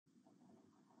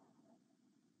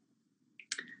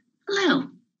Hello,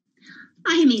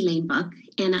 I am Elaine Book,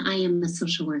 and I am a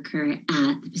social worker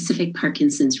at the Pacific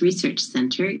Parkinson's Research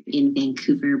Center in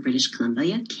Vancouver, British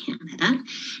Columbia, Canada.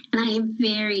 And I am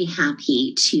very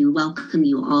happy to welcome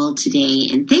you all today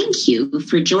and thank you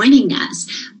for joining us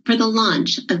for the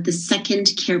launch of the second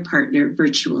Care Partner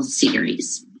virtual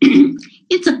series.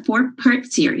 It's a 4-part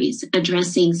series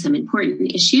addressing some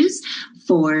important issues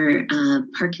for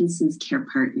Parkinson's care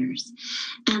partners.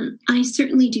 And I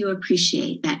certainly do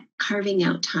appreciate that carving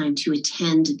out time to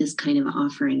attend this kind of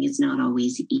offering is not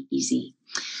always easy.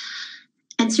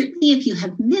 And certainly if you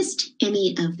have missed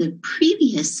any of the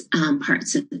previous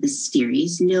parts of this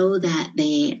series, know that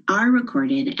they are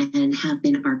recorded and have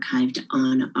been archived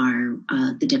on our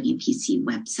the WPC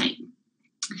website.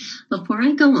 Before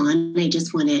I go on, I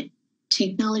just wanted to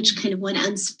acknowledge kind of what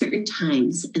uncertain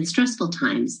times and stressful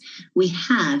times we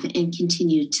have and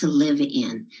continue to live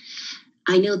in.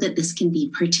 I know that this can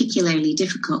be particularly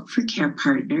difficult for care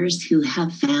partners who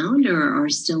have found or are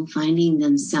still finding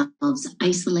themselves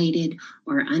isolated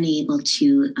or unable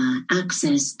to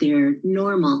access their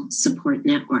normal support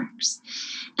networks.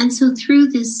 And so through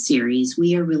this series,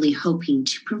 we are really hoping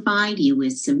to provide you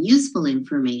with some useful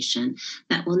information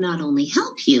that will not only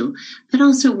help you, but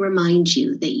also remind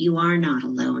you that you are not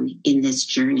alone in this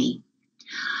journey.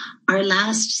 Our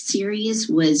last series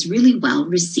was really well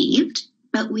received.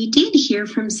 But we did hear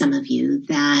from some of you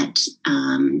that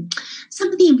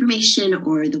some of the information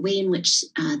or the way in which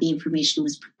the information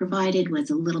was provided was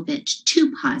a little bit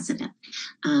too positive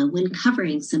when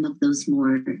covering some of those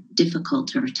more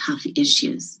difficult or tough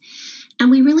issues. And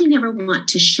we really never want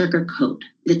to sugarcoat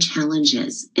the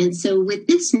challenges. And so with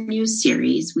this new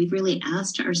series, we've really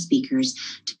asked our speakers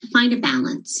to find a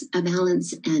balance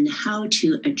and how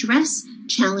to address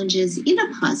challenges in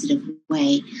a positive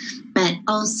way, but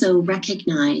also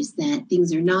recognize that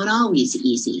things are not always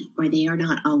easy or they are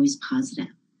not always positive.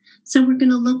 So we're going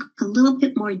to look a little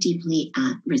bit more deeply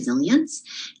at resilience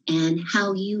and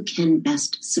how you can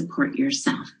best support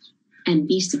yourself and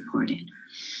be supported.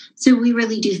 So we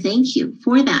really do thank you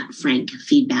for that frank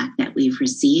feedback that we've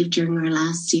received during our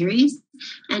last series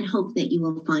and hope that you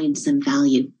will find some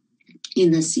value in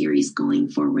the series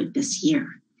going forward this year.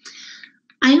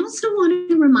 I also want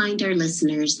to remind our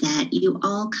listeners that you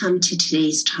all come to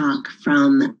today's talk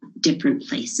from different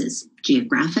places,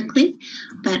 geographically,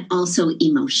 but also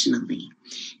emotionally,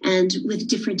 and with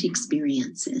different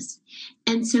experiences.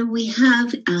 And so we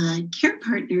have care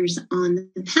partners on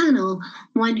the panel,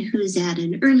 one who's at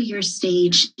an earlier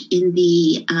stage in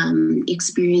the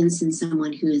experience and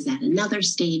someone who is at another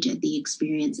stage at the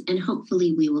experience. And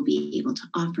hopefully we will be able to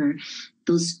offer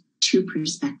those two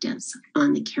perspectives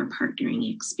on the care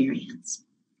partnering experience.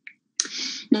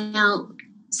 Now,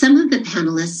 some of the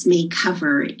panelists may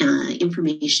cover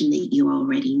information that you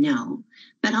already know,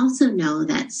 but also know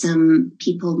that some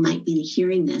people might be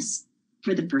hearing this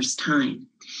for the first time.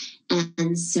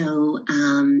 And so,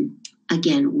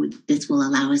 again, this will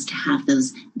allow us to have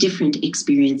those different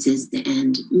experiences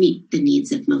and meet the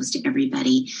needs of most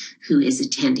everybody who is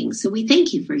attending. So we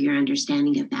thank you for your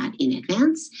understanding of that in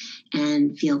advance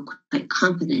and feel quite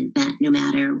confident that no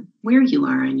matter where you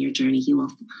are on your journey, you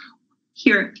will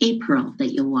hear a pearl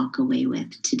that you'll walk away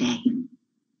with today.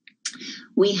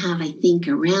 We have, I think,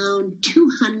 around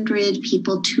 200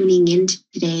 people tuning in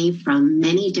today from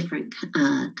many different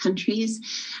countries.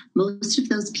 Most of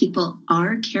those people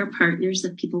are care partners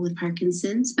of people with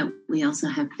Parkinson's, but we also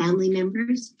have family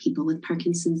members, people with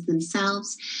Parkinson's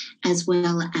themselves, as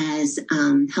well as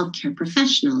healthcare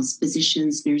professionals,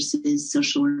 physicians, nurses,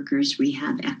 social workers,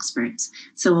 rehab experts.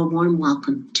 So a warm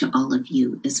welcome to all of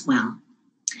you as well.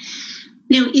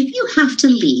 Now, if you have to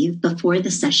leave before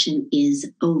the session is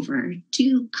over,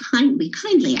 we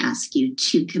kindly ask you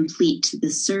to complete the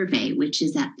survey, which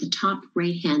is at the top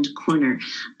right-hand corner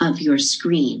of your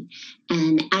screen.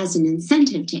 And as an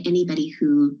incentive to anybody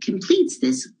who completes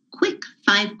this quick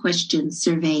 5-question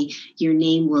survey, your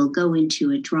name will go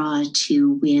into a draw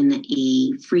to win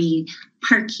a free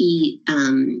Parky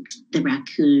the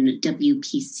Raccoon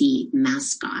WPC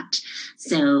mascot.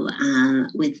 So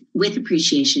with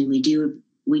appreciation, we do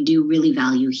really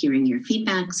value hearing your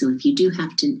feedback. So if you do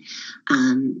have to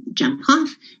jump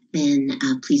off, then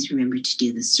please remember to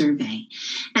do the survey.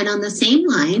 And on the same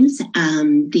lines,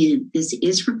 this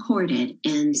is recorded,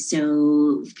 and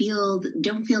so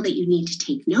don't feel that you need to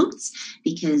take notes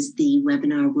because the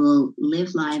webinar will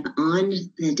live live on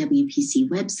the WPC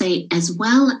website as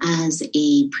well as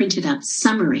a printed up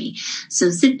summary. So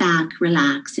sit back,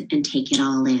 relax, and take it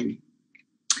all in.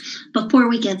 Before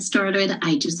we get started,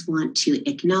 I just want to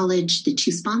acknowledge the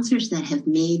two sponsors that have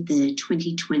made the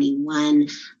 2021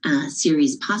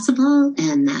 series possible,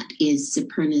 and that is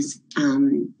Supernus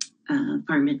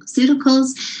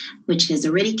Pharmaceuticals, which has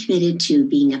already committed to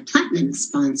being a platinum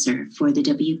sponsor for the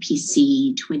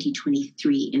WPC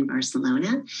 2023 in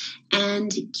Barcelona,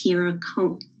 and Kiowa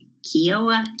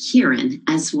Kirin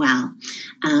as well.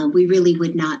 We really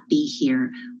would not be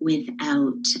here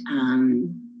without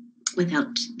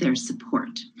their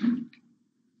support.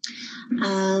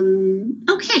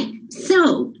 Okay,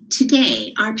 so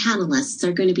today our panelists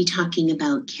are going to be talking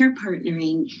about care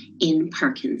partnering in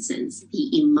Parkinson's,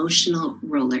 the emotional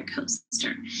roller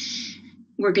coaster.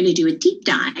 We're going to do a deep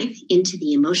dive into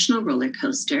the emotional roller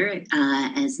coaster,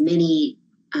 as many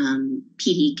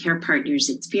PD care partners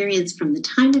experience from the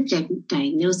time of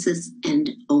diagnosis and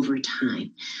over time.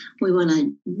 We want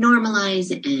to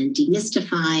normalize and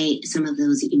demystify some of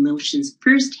those emotions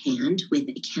firsthand with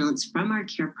accounts from our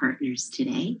care partners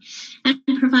today, and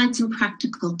provide some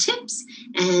practical tips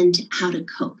and how to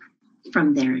cope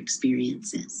from their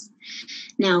experiences.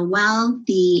 Now, while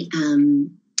the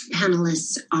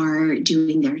panelists are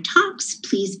doing their talks,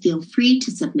 please feel free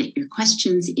to submit your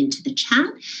questions into the chat.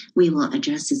 We will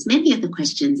address as many of the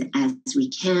questions as we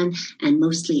can, and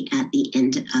mostly at the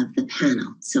end of the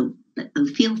panel. So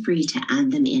feel free to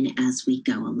add them in as we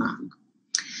go along.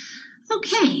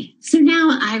 Okay, so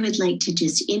now I would like to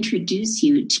just introduce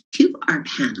you to our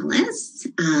panelists.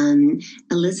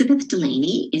 Elizabeth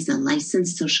Delaney is a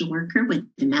licensed social worker with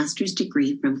a master's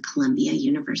degree from Columbia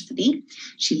University.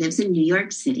 She lives in New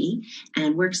York City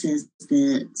and works as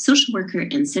the social worker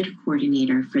and center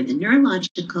coordinator for the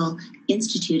Neurological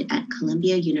Institute at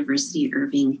Columbia University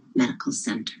Irving Medical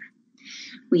Center.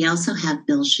 We also have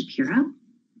Bill Shapiro,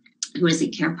 who is a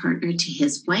care partner to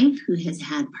his wife, who has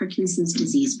had Parkinson's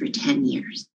disease for 10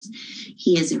 years.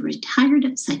 He is a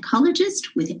retired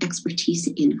psychologist with expertise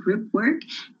in group work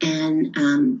and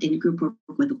in group work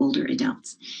with older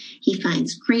adults. He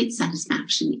finds great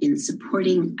satisfaction in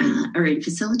supporting or in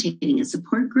facilitating a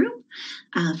support group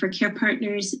for care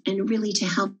partners, and really to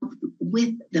help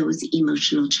with those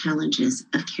emotional challenges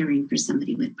of caring for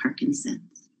somebody with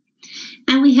Parkinson's.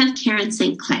 And we have Karen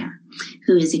St. Clair,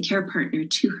 who is a care partner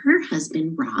to her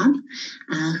husband, Rob,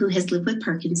 who has lived with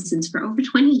Parkinson's for over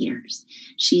 20 years.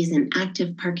 She is an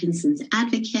active Parkinson's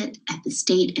advocate at the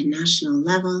state and national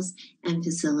levels and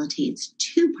facilitates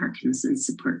 2 Parkinson's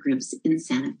support groups in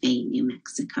Santa Fe, New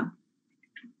Mexico.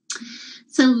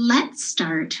 So let's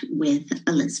start with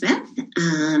Elizabeth.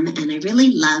 And I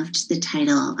really loved the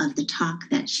title of the talk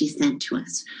that she sent to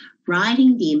us,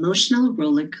 Riding the Emotional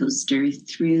Roller Coaster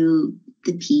Throughout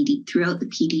the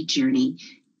PD journey.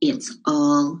 It's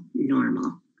all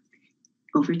normal.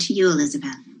 Over to you,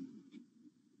 Elizabeth.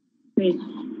 Great.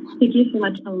 Thank you so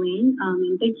much, Elaine.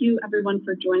 And thank you everyone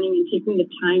for joining and taking the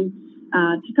time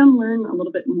to come learn a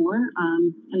little bit more.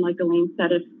 And like Elaine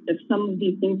said, if some of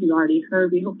these things you already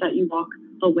heard, we hope that you walk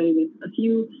away with a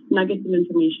few nuggets of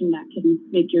information that can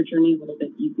make your journey a little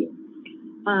bit easier.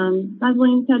 As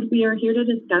Elaine said, we are here to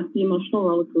discuss the emotional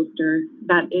roller coaster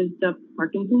that is the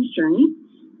Parkinson's journey.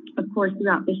 Of course,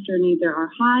 throughout this journey, there are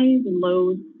highs and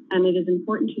lows, and it is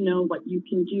important to know what you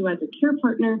can do as a care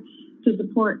partner to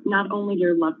support not only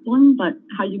your loved one, but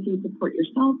how you can support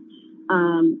yourself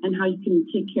and how you can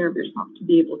take care of yourself to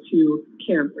be able to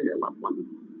care for your loved one.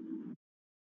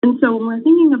 And so when we're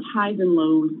thinking of highs and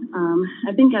lows,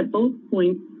 I think at both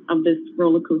points of this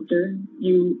roller coaster,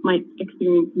 you might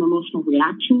experience some emotional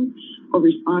reactions or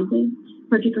responses,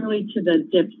 particularly to the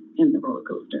dips in the roller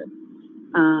coaster.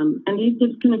 And these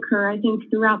dips can occur, I think,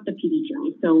 throughout the PD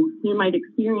journey. So you might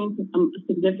experience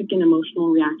significant emotional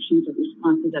reactions or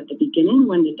responses at the beginning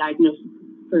when the diagnosis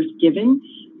is first given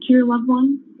to your loved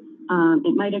one.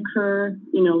 It might occur,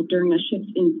 during a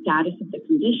shift in status of the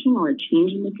condition or a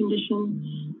change in the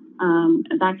condition.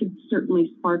 That could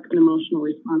certainly spark an emotional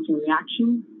response or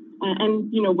reaction.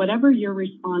 And whatever your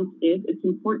response is, it's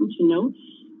important to note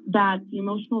that the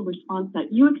emotional response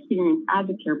that you experience as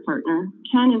a care partner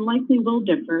can and likely will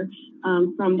differ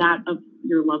from that of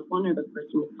your loved one or the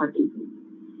person with Parkinson's.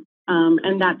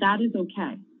 And that is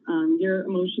okay. Your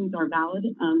emotions are valid,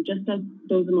 just as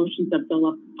those emotions that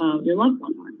your loved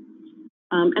one are.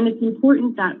 And it's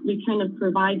important that we kind of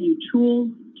provide you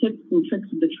tools, tips, and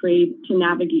tricks of the trade to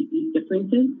navigate these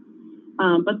differences.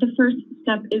 But the first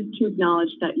step is to acknowledge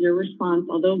that your response,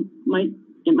 although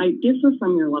it might differ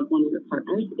from your loved one or your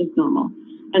partners, is normal.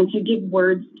 And to give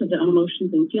words to the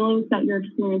emotions and feelings that you're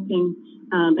experiencing,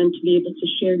 and to be able to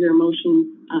share your emotions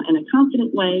in a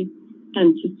confident way,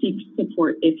 and to seek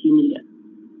support if you need it.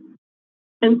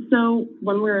 And so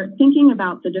when we're thinking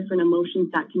about the different emotions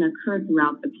that can occur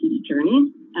throughout the PD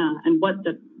journey and what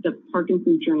the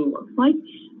Parkinson's journey looks like,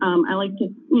 I like to,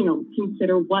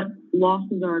 consider what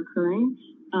losses are occurring,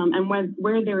 and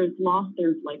where there is loss,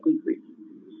 there's likely grief.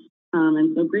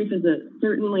 And so grief is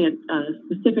certainly a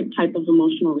specific type of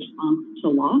emotional response to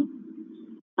loss.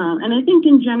 And I think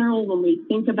in general, when we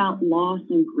think about loss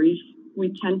and grief,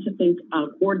 we tend to think of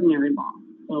ordinary loss.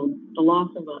 So the loss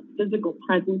of a physical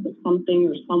presence of something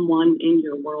or someone in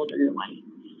your world or your life.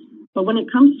 But when it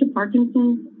comes to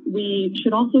Parkinson's, we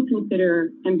should also consider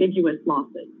ambiguous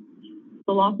losses.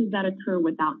 The losses that occur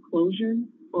without closure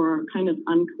or are kind of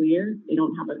unclear. They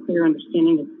don't have a clear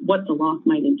understanding of what the loss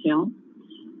might entail.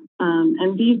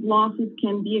 And these losses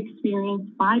can be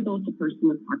experienced by both the person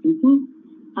with Parkinson's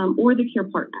or the care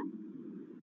partner.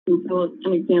 And so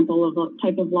an example of a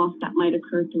type of loss that might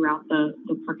occur throughout the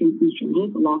Parkinson's journey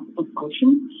is the loss of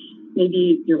function.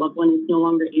 Maybe your loved one is no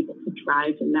longer able to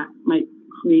drive, and that might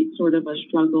create sort of a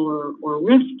struggle or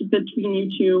rift between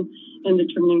you two in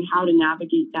determining how to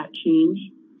navigate that change.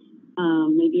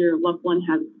 Maybe your loved one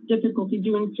has difficulty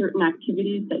doing certain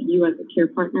activities that you as a care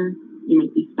partner, you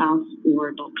might be spouse or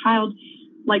adult child,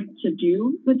 like to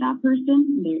do with that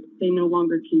person. They no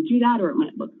longer can do that, or it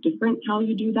might look different how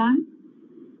you do that.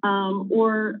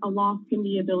 Or a loss can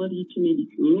be ability to maybe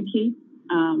communicate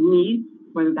needs,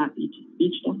 whether that be to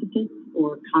speech deficits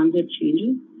or cognitive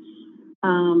changes.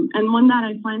 And one that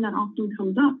I find that often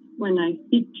comes up when I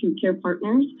speak to care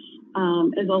partners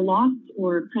is a loss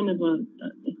or kind of a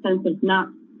sense of not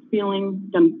feeling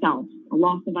themselves, a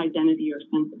loss of identity or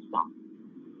sense of self.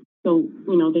 So,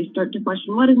 they start to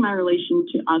question, what is my relation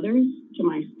to others, to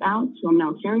my spouse, who I'm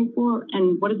now caring for,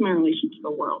 and what is my relation to the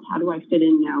world? How do I fit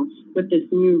in now with this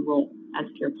new role as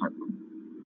care partner?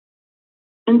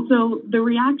 And so the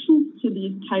reactions to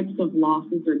these types of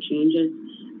losses or changes,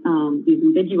 these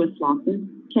ambiguous losses,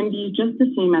 can be just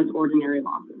the same as ordinary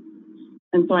losses.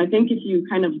 And so I think if you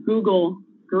kind of Google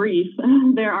grief,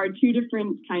 there are two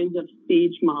different kinds of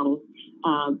stage models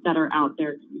that are out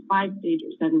there. It could be 5-stage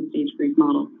or 7-stage grief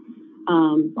model.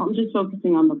 So I'm just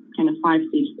focusing on the kind of 5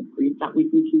 stages of grief that we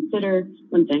can consider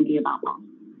when thinking about loss.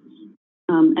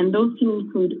 And those can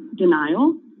include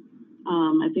denial.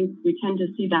 I think we tend to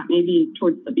see that maybe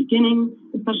towards the beginning,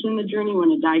 especially in the journey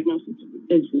when a diagnosis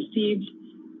is received.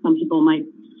 Some people might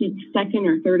seek second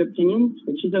or third opinions,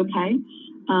 which is okay,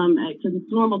 because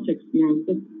it's normal to experience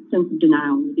this sense of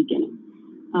denial in the beginning,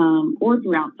 or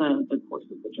throughout the course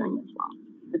of the journey as well.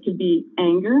 It could be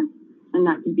anger, and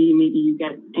that could be maybe you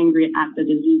get angry at the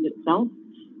disease itself.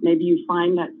 Maybe you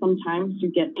find that sometimes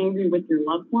you get angry with your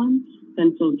loved one,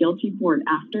 then feel guilty for it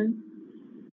after.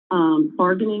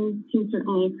 Bargaining can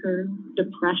certainly occur.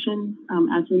 Depression,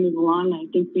 as we move along, I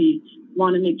think we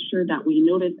want to make sure that we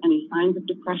notice any signs of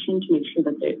depression to make sure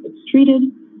that it's treated.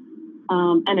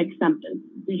 And acceptance,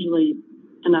 usually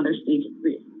another stage of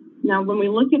grief. Now, when we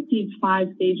look at these 5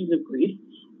 stages of grief,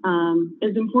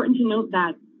 it's important to note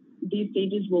that these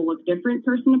stages will look different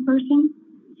person to person,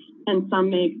 and some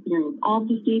may experience all of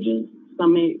the stages,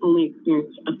 some may only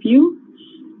experience a few.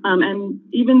 And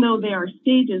even though they are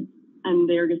stages and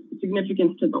there is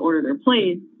significance to the order they're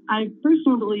placed, I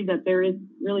personally believe that there is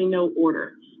really no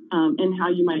order in how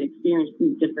you might experience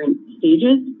these different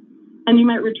stages. And you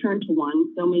might return to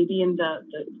one. So maybe in the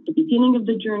beginning of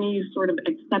the journey, you sort of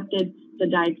accepted the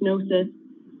diagnosis,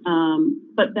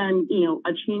 but then,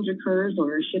 a change occurs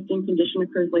or a shifting condition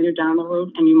occurs later down the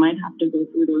road, and you might have to go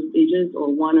through those stages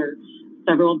or one or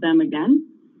several of them again,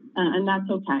 and that's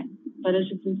okay. But it's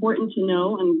just important to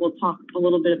know, and we'll talk a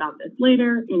little bit about this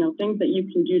later, things that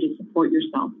you can do to support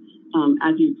yourself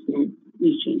as you experience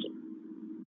these changes.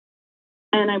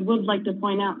 And I would like to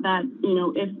point out that,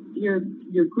 if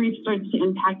your grief starts to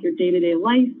impact your day-to-day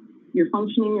life, your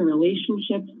functioning, your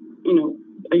relationships,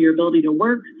 your ability to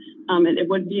work, it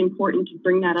would be important to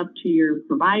bring that up to your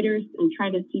providers and try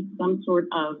to seek some sort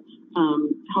of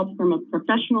help from a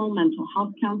professional mental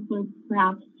health counselor,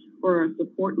 perhaps, or a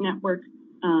support network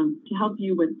to help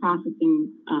you with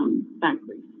processing that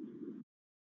grief.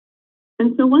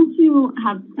 And so once you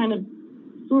have kind of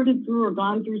sorted through or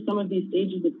gone through some of these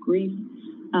stages of grief,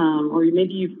 or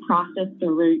maybe you've processed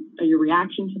your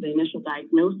reaction to the initial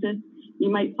diagnosis, you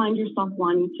might find yourself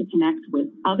wanting to connect with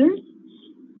others.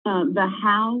 The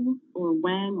how or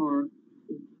when or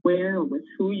where or with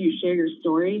who you share your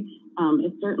story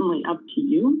is certainly up to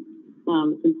you.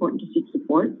 It's important to seek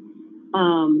support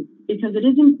because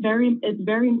it's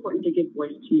very important to give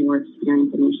voice to your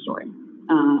experience and your story.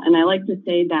 And I like to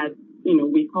say that,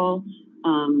 we call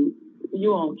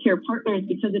you all care partners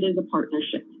because it is a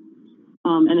partnership.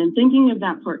 And in thinking of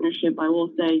that partnership, I will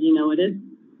say, it is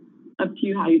up to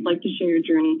you how you'd like to share your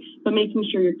journey, but making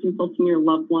sure you're consulting your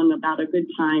loved one about a good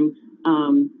time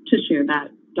to share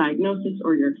that diagnosis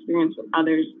or your experience with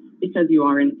others, because you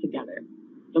are in it together.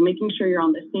 So making sure you're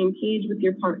on the same page with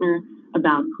your partner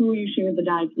about who you share the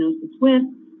diagnosis with,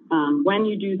 when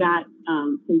you do that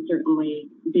can certainly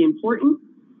be important.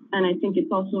 And I think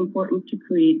it's also important to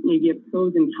create maybe a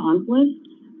pros and cons list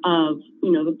of,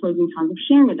 the pros and cons of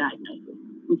sharing a diagnosis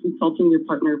and consulting your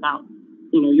partner about,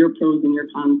 your pros and your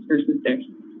cons versus theirs.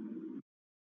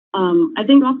 I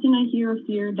think often I hear a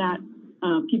fear that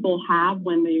people have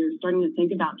when they're starting to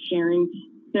think about sharing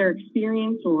their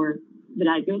experience or the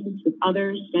diagnosis with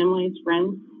others, families,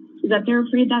 friends, is that they're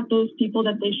afraid that those people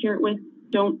that they share it with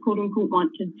don't, quote unquote,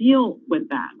 want to deal with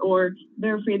that, or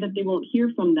they're afraid that they won't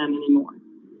hear from them anymore.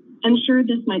 And sure,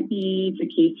 this might be the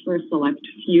case for a select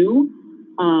few,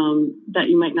 that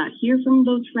you might not hear from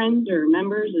those friends or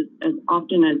members as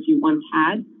often as you once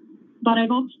had. But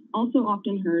I've also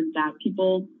often heard that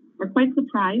people are quite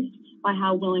surprised by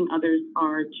how willing others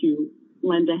are to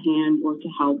lend a hand or to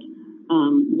help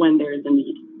when there is a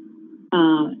need.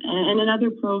 And another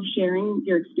pro of sharing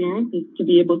your experience is to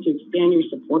be able to expand your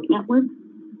support network.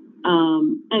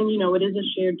 It is a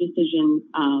shared decision.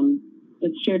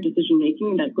 It's shared decision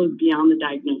making that goes beyond the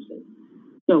diagnosis.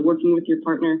 So working with your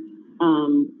partner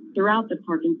throughout the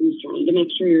Parkinson's journey to make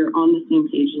sure you're on the same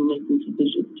page and making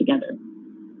decisions together.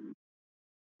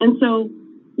 And so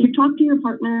you talk to your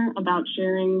partner about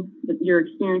sharing your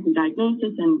experience and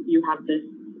diagnosis, and you have this,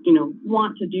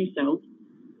 want to do so.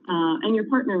 And your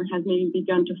partner has maybe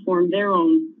begun to form their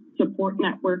own support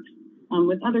networks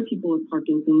with other people with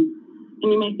Parkinson's.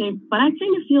 And you may say, but I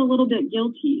kind of feel a little bit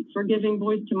guilty for giving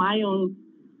voice to my own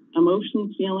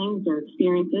emotions, feelings, or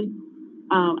experiences.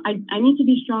 I need to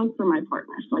be strong for my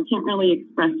partner, so I can't really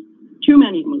express too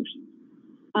many emotions.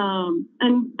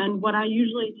 And what I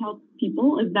usually tell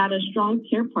people is that a strong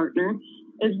care partner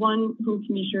is one who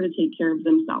can be sure to take care of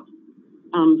themselves.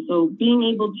 So being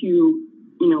able to,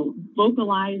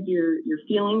 vocalize your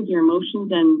feelings, your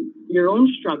emotions, and your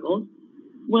own struggles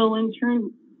will in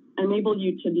turn enable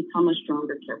you to become a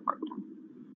stronger care partner.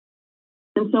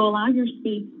 And so allow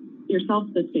yourself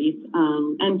the space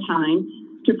and time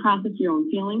to process your own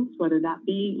feelings, whether that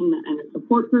be in a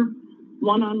support group,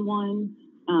 one-on-one,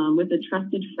 with a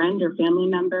trusted friend or family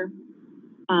member.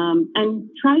 And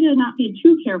try to not be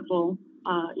too careful.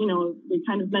 We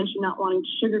kind of mentioned not wanting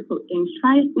to sugarcoat things.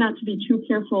 Try not to be too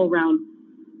careful around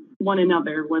one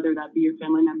another, whether that be your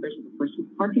family members or the person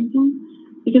with Parkinson's,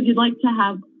 because you'd like to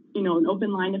have, an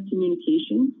open line of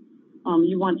communication.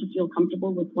 You want to feel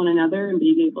comfortable with one another and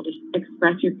being able to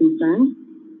express your concerns.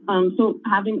 So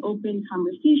having open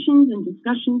conversations and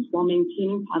discussions while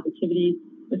maintaining positivity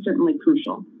is certainly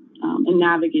crucial in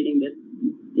navigating this,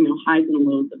 highs and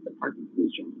lows of the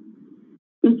Parkinson's journey.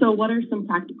 And so what are some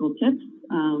practical tips?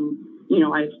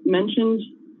 I've mentioned,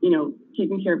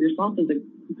 taking care of yourself is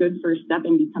a good first step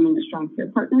in becoming a strong care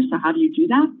partner. So how do you do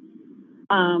that?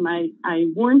 I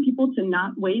warn people to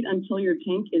not wait until your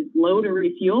tank is low to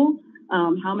refuel.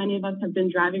 How many of us have been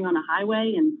driving on a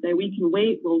highway and say, we can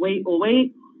wait, we'll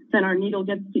wait. Then our needle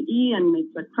gets to E and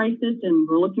it's a crisis and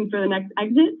we're looking for the next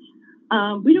exit.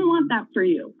 We don't want that for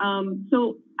you.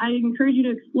 So I encourage you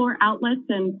to explore outlets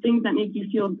and things that make you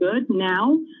feel good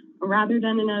now, rather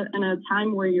than in a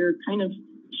time where you're kind of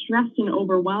stressed and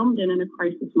overwhelmed and in a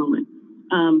crisis moment.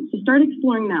 So start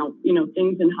exploring now,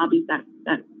 things and hobbies that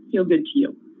feel good to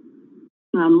you.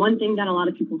 One thing that a lot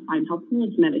of people find helpful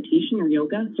is meditation or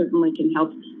yoga. Certainly can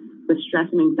help with stress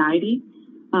and anxiety.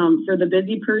 For the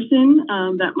busy person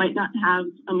that might not have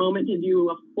a moment to do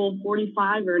a full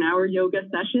 45 or an hour yoga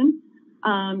session,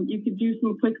 you could do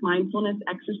some quick mindfulness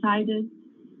exercises.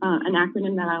 An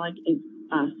acronym that I like is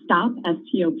STOP,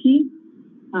 S-T-O-P.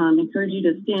 Encourage you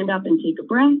to stand up and take a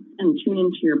breath and tune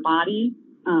into your body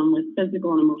with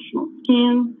physical and emotional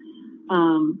scans.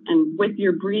 And with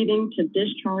your breathing to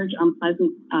discharge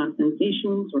unpleasant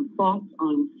sensations or thoughts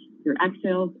on your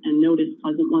exhales, and notice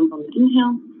pleasant ones on the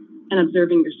inhale, and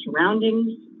observing your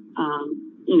surroundings,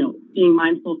 being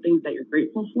mindful of things that you're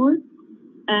grateful for,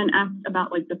 and ask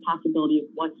about the possibility of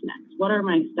what's next. What are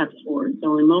my steps forward?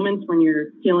 So in moments when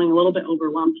you're feeling a little bit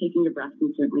overwhelmed, taking a breath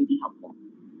can certainly be helpful.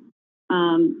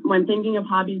 When thinking of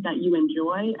hobbies that you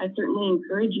enjoy, I certainly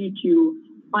encourage you to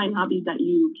find hobbies that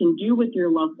you can do with your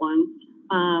loved ones,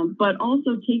 but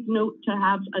also take note to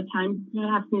have a time, to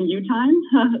have some you time,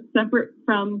 separate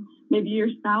from maybe your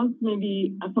spouse,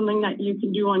 maybe something that you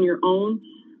can do on your own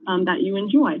that you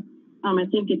enjoy. I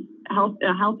think it's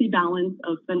a healthy balance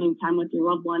of spending time with your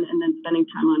loved one and then spending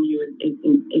time on you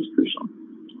is crucial.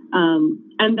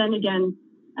 And then again,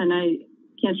 and I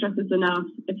can't stress this enough.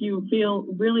 If you feel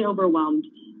really overwhelmed,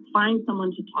 find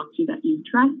someone to talk to that you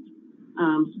trust,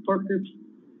 support groups,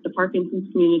 the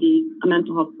Parkinson's community, a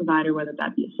mental health provider, whether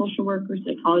that be a social worker,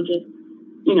 psychologist.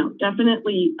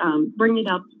 Definitely bring it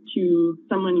up to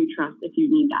someone you trust if you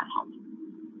need that help.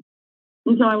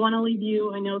 And so I want to leave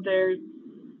you, I know there's,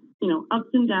 ups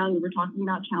and downs. We're talking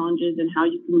about challenges and how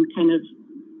you can kind of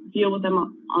deal with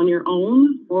them on your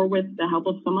own or with the help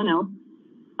of someone else.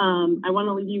 I want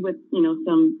to leave you with,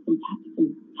 some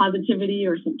positivity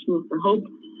or some tools for hope.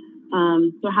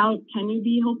 So how can you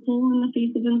be hopeful in the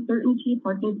face of uncertainty?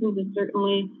 Parkinson's is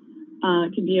certainly,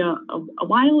 can be a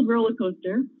wild roller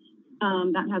coaster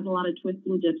that has a lot of twists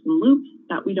and dips and loops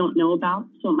that we don't know about.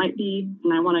 So it might be,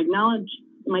 and I want to acknowledge,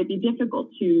 it might be difficult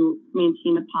to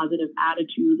maintain a positive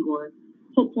attitude or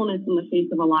hopefulness in the face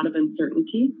of a lot of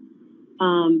uncertainty.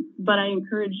 But I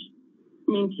encourage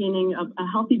maintaining a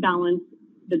healthy balance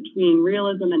between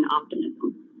realism and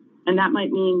optimism. And that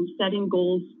might mean setting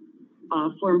goals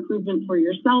for improvement for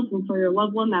yourself and for your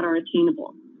loved one that are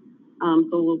attainable.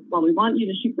 So while we want you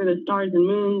to shoot for the stars and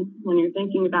moons when you're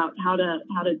thinking about how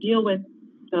to deal with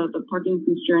the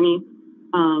Parkinson's journey,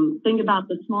 think about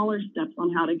the smaller steps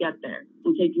on how to get there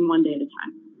and taking one day at a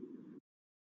time.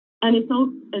 And it's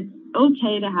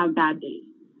okay to have bad days.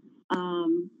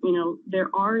 There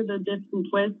are the dips and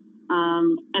twists,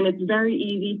 and it's very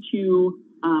easy to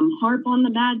harp on the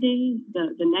bad days,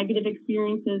 the negative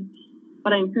experiences.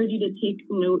 But I encourage you to take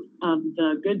note of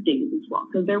the good days as well,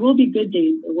 because there will be good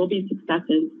days, there will be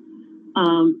successes.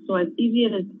 So as easy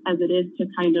as it is to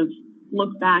kind of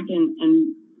look back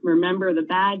and remember the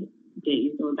bad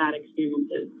days or bad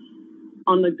experiences,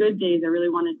 on the good days, I really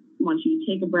want you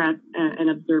to take a breath and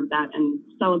observe that and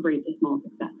celebrate the small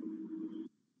successes.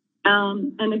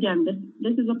 And again,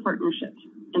 this is a partnership.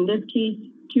 In this case,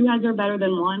 2 heads are better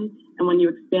than 1, and when you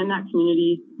expand that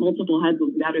community, multiple heads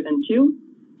will be better than 2.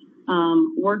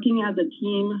 Working as a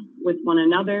team with one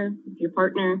another, with your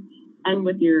partner, and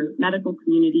with your medical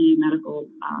community, medical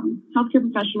healthcare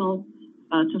professionals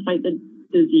to fight the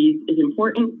disease is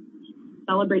important.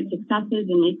 Celebrate successes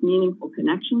and make meaningful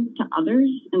connections to others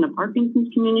in the Parkinson's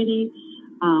community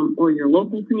or your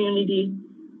local community.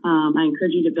 I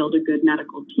encourage you to build a good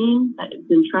medical team that is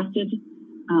entrusted,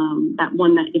 that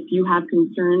one that if you have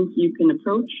concerns, you can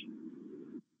approach.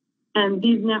 And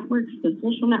these networks, the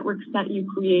social networks that you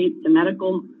create, the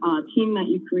medical team that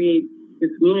you create,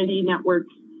 your community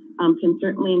networks can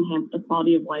certainly enhance the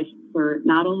quality of life for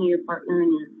not only your partner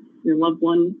and your loved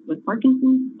one with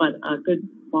Parkinson's, but a good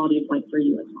quality of life for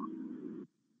you as well.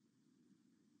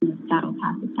 And with that, I'll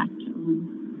pass it back to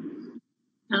Elaine.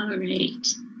 All right.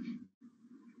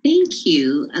 Thank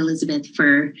you, Elizabeth,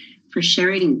 for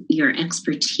sharing your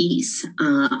expertise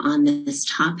on this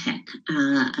topic.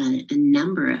 A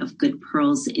number of good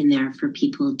pearls in there for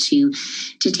people to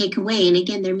take away. And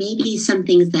again, there may be some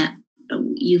things that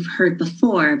you've heard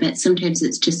before, but sometimes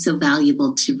it's just so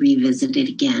valuable to revisit it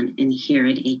again and hear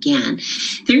it again.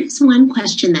 There's one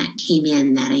question that came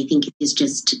in that I think is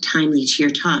just timely to your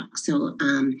talk. So,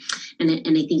 and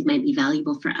I think might be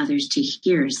valuable for others to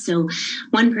hear. So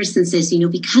one person says,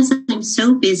 because I'm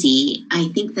so busy, I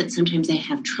think that sometimes I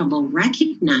have trouble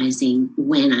recognizing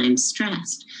when I'm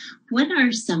stressed. What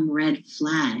are some red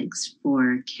flags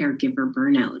for caregiver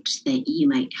burnout that you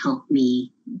might help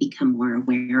me become more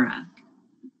aware of?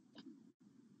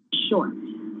 Sure.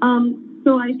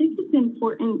 So I think it's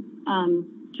important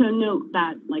to note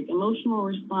that emotional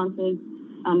responses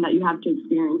that you have to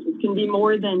experience can be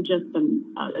more than just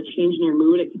a change in your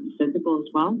mood. It can be physical as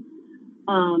well.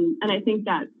 And I think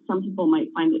that some people might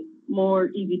find it more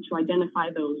easy to identify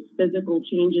those physical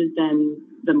changes than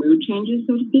the mood changes,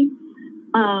 so to speak.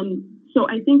 So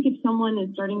I think if someone is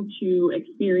starting to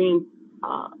experience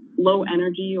low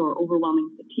energy or overwhelming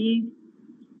fatigue,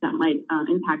 that might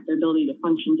impact their ability to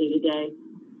function day to day.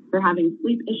 They're having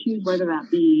sleep issues, whether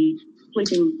that be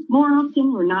sleeping more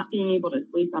often or not being able to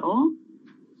sleep at all.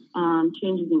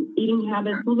 Changes in eating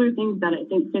habits, those are things that I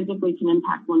think physically can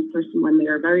impact one person when they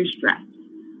are very stressed.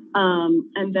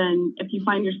 And then if you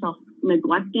find yourself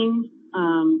neglecting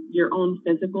your own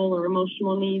physical or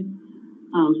emotional needs,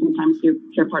 sometimes your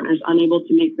care partner is unable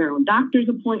to make their own doctor's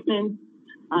appointments.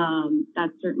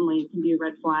 That certainly can be a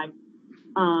red flag.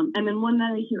 And then one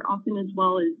that I hear often as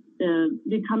well is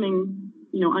becoming,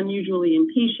 unusually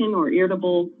impatient or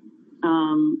irritable,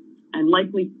 and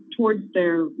likely towards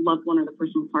their loved one or the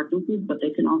person with Parkinson's, but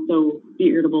they can also be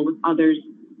irritable with others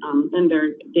in their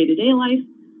day-to-day life.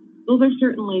 Those are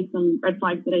certainly some red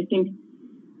flags that I think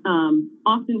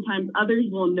oftentimes others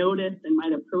will notice and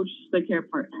might approach the care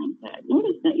partner and say, I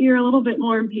noticed that you're a little bit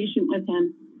more impatient with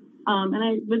him. And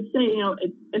I would say,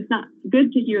 it's not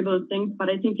good to hear those things, but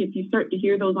I think if you start to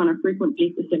hear those on a frequent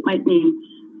basis, it might mean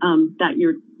that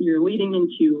you're leading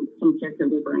into some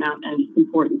caregiver burnout, and it's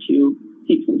important to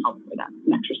seek some help for that,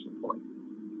 some extra support.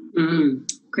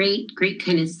 Great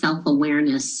kind of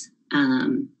self-awareness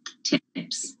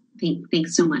tips.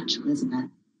 Thanks so much, Elizabeth.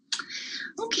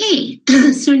 Okay,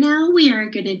 so now we are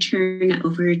going to turn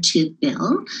over to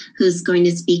Bill, who's going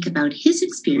to speak about his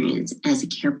experience as a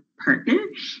care partner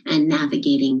and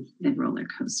navigating the roller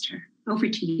coaster. Over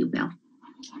to you, Bill.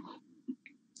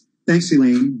 Thanks,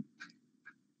 Elaine.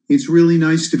 It's really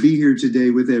nice to be here today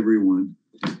with everyone.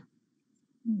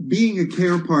 Being a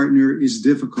care partner is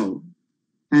difficult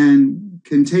and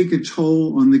can take a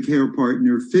toll on the care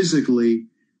partner physically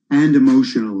and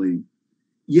emotionally.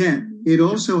 Yet, it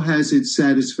also has its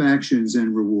satisfactions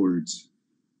and rewards.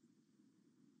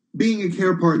 Being a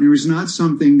care partner is not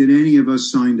something that any of us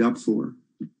signed up for.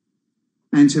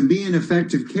 And to be an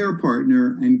effective care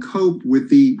partner and cope with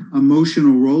the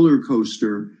emotional roller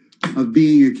coaster of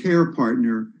being a care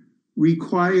partner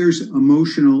requires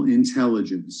emotional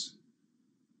intelligence.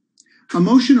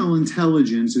 Emotional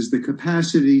intelligence is the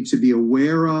capacity to be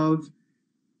aware of,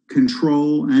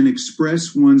 control, and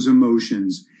express one's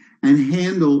emotions and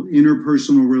handle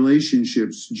interpersonal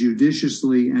relationships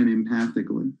judiciously and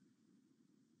empathically.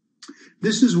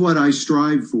 This is what I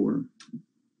strive for.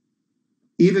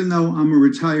 Even though I'm a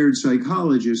retired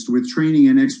psychologist with training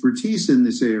and expertise in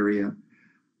this area,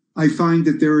 I find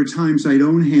that there are times I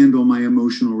don't handle my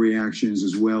emotional reactions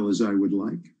as well as I would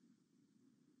like.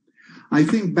 I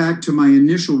think back to my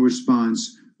initial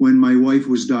response when my wife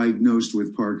was diagnosed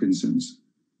with Parkinson's.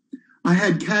 I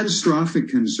had catastrophic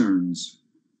concerns.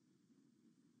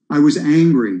 I was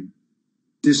angry,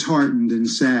 disheartened, and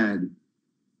sad.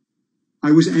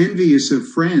 I was envious of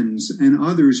friends and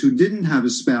others who didn't have a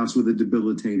spouse with a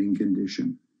debilitating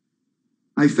condition.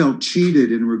 I felt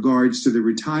cheated in regards to the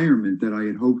retirement that I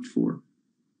had hoped for.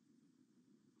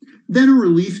 Then a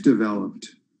relief developed,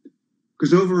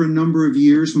 because over a number of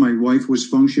years, my wife was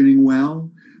functioning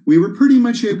well. We were pretty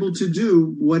much able to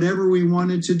do whatever we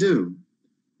wanted to do.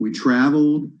 We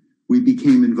traveled, we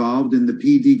became involved in the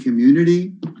PD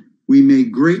community, we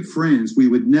made great friends we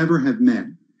would never have met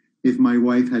if my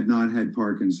wife had not had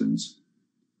Parkinson's.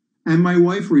 And my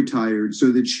wife retired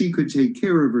so that she could take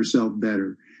care of herself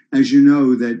better. As you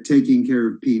know, that taking care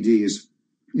of PD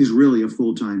is really a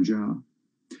full-time job.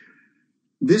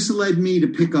 This led me to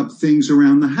pick up things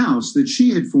around the house that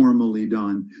she had formerly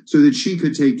done so that she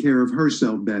could take care of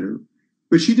herself better.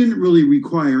 But she didn't really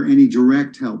require any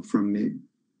direct help from me.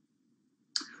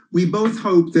 We both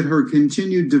hoped that her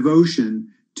continued devotion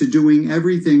to doing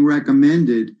everything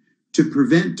recommended to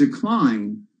prevent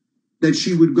decline, that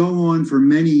she would go on for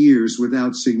many years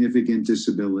without significant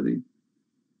disability.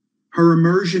 Her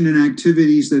immersion in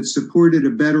activities that supported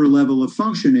a better level of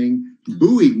functioning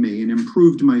buoyed me and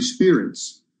improved my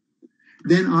spirits.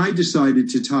 Then I decided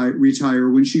to retire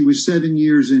when she was 7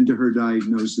 years into her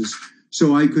diagnosis,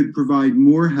 so I could provide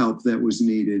more help that was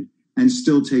needed and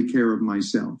still take care of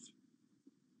myself.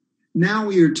 Now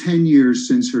we are 10 years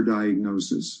since her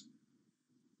diagnosis.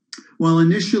 While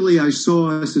initially I saw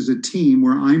us as a team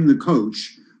where I'm the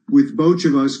coach, with both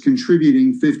of us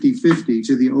contributing 50-50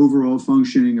 to the overall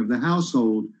functioning of the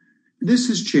household, this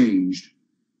has changed.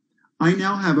 I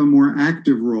now have a more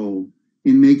active role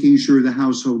in making sure the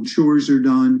household chores are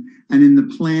done and in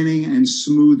the planning and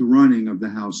smooth running of the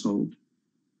household.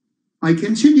 I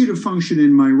continue to function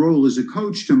in my role as a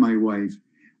coach to my wife,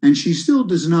 and she still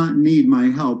does not need my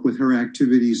help with her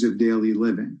activities of daily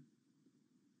living.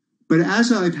 But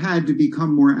as I've had to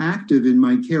become more active in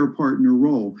my care partner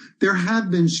role, there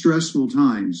have been stressful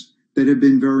times that have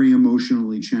been very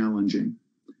emotionally challenging.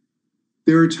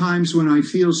 There are times when I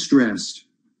feel stressed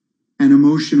and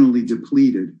emotionally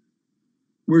depleted,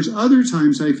 whereas other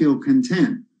times I feel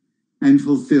content and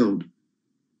fulfilled.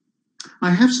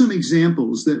 I have some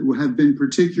examples that have been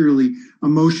particularly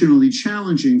emotionally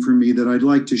challenging for me that I'd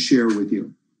like to share with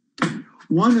you.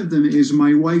 One of them is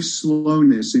my wife's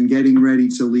slowness in getting ready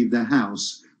to leave the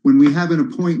house when we have an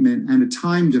appointment and a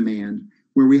time demand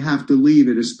where we have to leave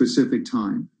at a specific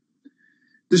time.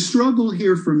 The struggle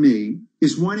here for me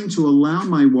is wanting to allow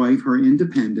my wife her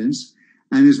independence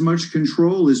and as much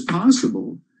control as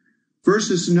possible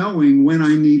versus knowing when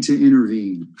I need to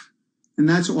intervene. And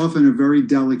that's often a very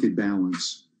delicate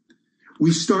balance.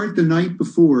 We start the night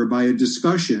before by a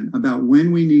discussion about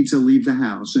when we need to leave the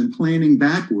house and planning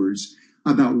backwards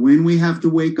about when we have to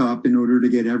wake up in order to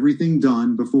get everything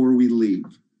done before we leave.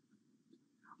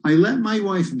 I let my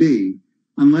wife be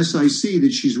unless I see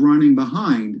that she's running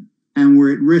behind and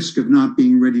we're at risk of not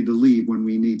being ready to leave when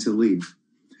we need to leave.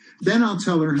 Then I'll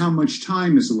tell her how much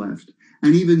time is left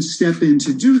and even step in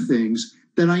to do things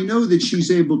that I know that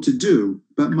she's able to do,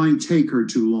 but might take her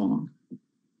too long.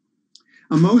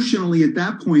 Emotionally, at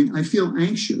that point, I feel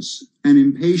anxious and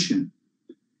impatient,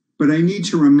 but I need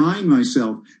to remind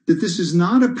myself that this is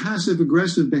not a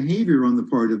passive-aggressive behavior on the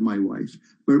part of my wife,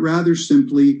 but rather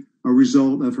simply a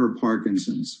result of her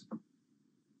Parkinson's.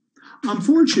 I'm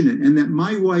fortunate in that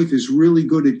my wife is really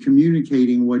good at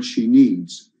communicating what she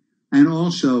needs and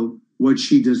also what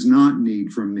she does not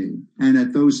need from me. And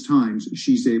at those times,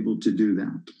 she's able to do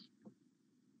that.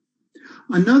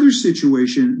 Another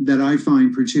situation that I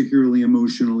find particularly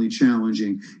emotionally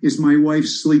challenging is my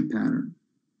wife's sleep pattern.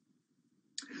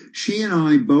 She and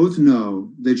I both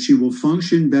know that she will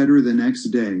function better the next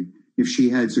day if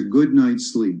she has a good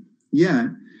night's sleep. Yet,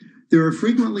 there are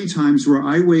frequently times where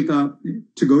I wake up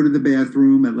to go to the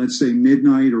bathroom at, let's say,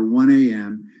 midnight or 1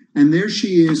 a.m., and there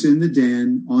she is in the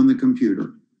den on the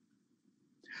computer.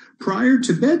 Prior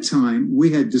to bedtime,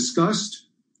 we had discussed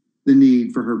the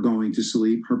need for her going to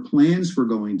sleep, her plans for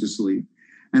going to sleep,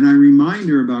 and I remind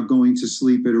her about going to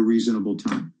sleep at a reasonable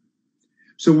time.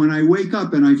 So when I wake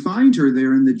up and I find her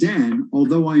there in the den,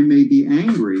 although I may be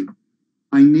angry,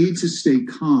 I need to stay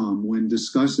calm when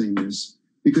discussing this,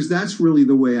 because that's really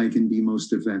the way I can be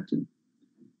most effective.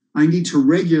 I need to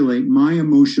regulate my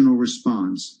emotional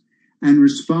response and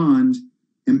respond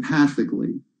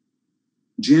empathically,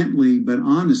 gently but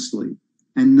honestly,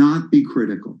 and not be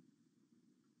critical.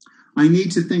 I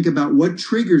need to think about what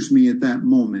triggers me at that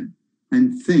moment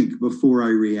and think before I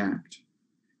react.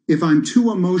 If I'm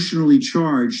too emotionally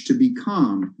charged to be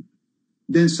calm,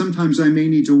 then sometimes I may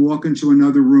need to walk into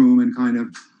another room and kind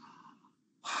of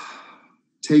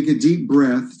take a deep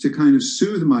breath to kind of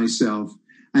soothe myself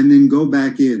and then go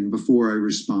back in before I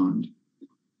respond.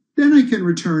 Then I can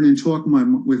return and talk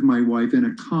with my wife in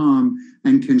a calm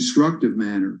and constructive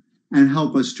manner and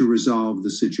help us to resolve the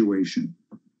situation.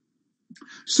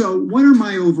 So what are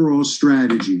my overall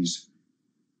strategies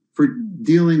for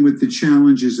dealing with the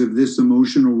challenges of this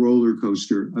emotional roller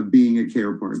coaster of being a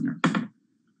care partner?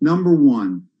 Number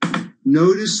one,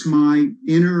 notice my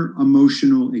inner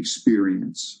emotional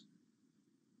experience.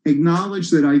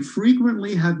 Acknowledge that I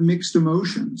frequently have mixed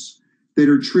emotions that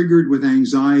are triggered with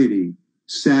anxiety,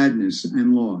 sadness,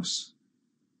 and loss.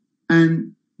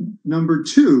 And number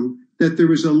two, that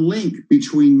there is a link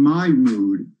between my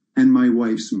mood and my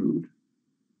wife's mood.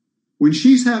 When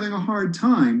she's having a hard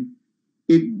time,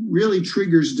 it really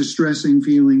triggers distressing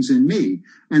feelings in me,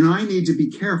 and I need to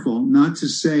be careful not to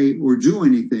say or do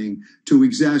anything to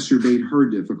exacerbate her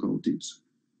difficulties.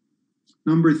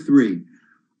 Number three,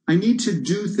 I need to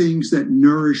do things that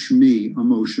nourish me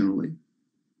emotionally.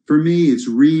 For me, it's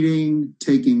reading,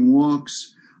 taking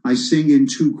walks. I sing in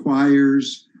 2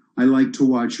 choirs. I like to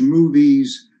watch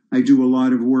movies. I do a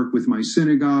lot of work with my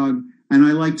synagogue, and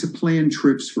I like to plan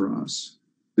trips for us.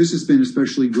 This has been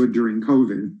especially good during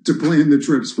COVID, to plan the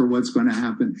trips for what's going to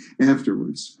happen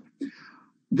afterwards.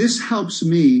 This helps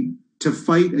me to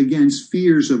fight against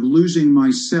fears of losing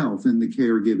myself in the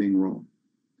caregiving role,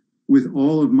 with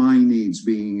all of my needs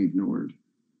being ignored.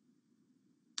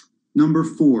 Number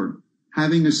 4,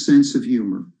 having a sense of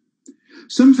humor.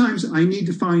 Sometimes I need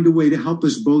to find a way to help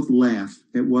us both laugh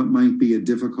at what might be a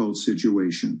difficult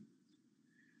situation.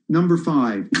 Number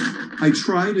 5, I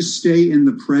try to stay in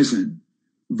the present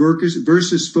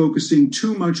versus focusing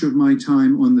too much of my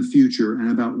time on the future and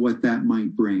about what that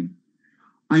might bring.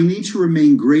 I need to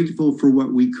remain grateful for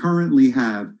what we currently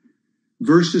have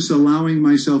versus allowing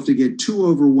myself to get too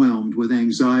overwhelmed with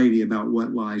anxiety about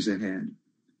what lies ahead.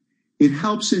 It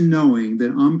helps in knowing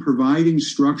that I'm providing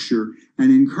structure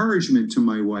and encouragement to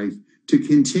my wife to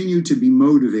continue to be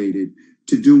motivated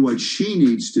to do what she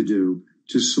needs to do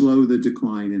to slow the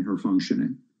decline in her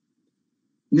functioning.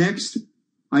 Next,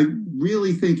 I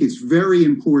really think it's very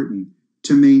important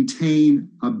to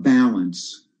maintain a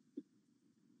balance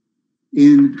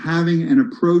in having an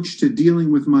approach to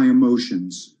dealing with my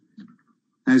emotions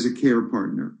as a care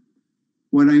partner.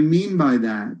 What I mean by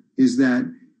that is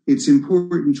that it's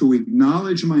important to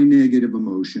acknowledge my negative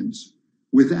emotions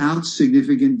without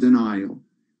significant denial,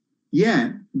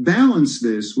 yet balance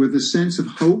this with a sense of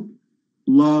hope,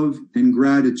 love, and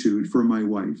gratitude for my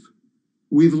wife.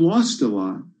 We've lost a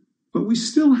lot, but we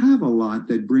still have a lot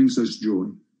that brings us joy.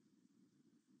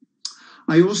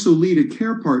 I also lead a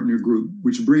care partner group,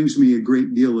 which brings me a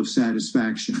great deal of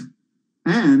satisfaction.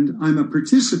 And I'm a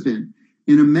participant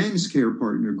in a men's care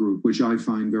partner group, which I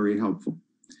find very helpful.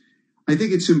 I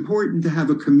think it's important to have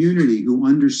a community who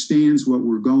understands what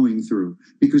we're going through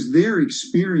because they're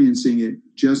experiencing it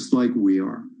just like we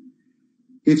are.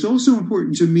 It's also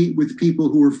important to meet with people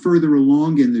who are further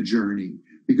along in the journey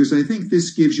because I think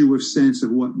this gives you a sense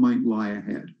of what might lie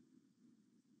ahead.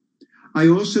 I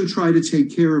also try to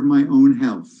take care of my own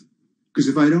health, because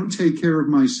if I don't take care of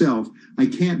myself, I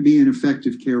can't be an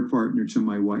effective care partner to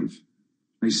my wife.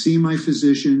 I see my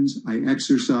physicians, I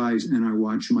exercise, and I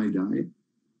watch my diet.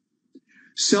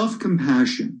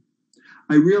 Self-compassion.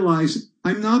 I realize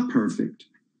I'm not perfect.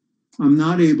 I'm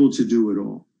not able to do it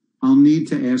all. I'll need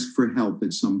to ask for help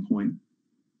at some point.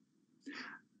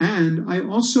 And I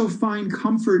also find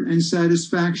comfort and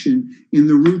satisfaction in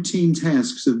the routine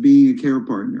tasks of being a care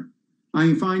partner.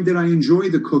 I find that I enjoy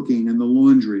the cooking and the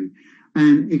laundry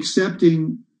and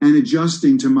accepting and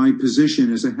adjusting to my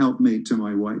position as a helpmate to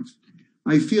my wife.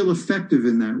 I feel effective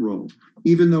in that role,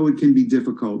 even though it can be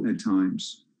difficult at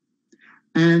times.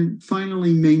 And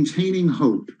finally, maintaining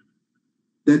hope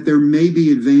that there may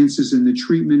be advances in the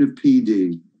treatment of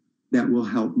PD that will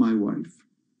help my wife.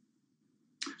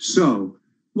 So,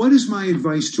 what is my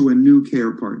advice to a new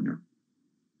care partner?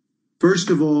 First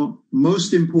of all,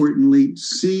 most importantly,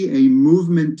 see a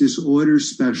movement disorder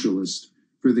specialist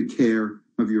for the care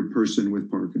of your person with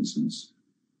Parkinson's.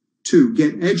 2,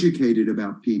 get educated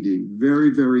about PD. Very,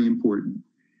 very important.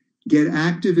 Get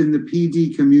active in the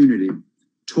PD community.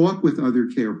 Talk with other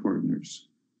care partners.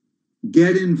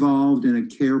 Get involved in a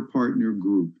care partner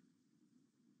group.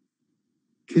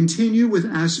 Continue with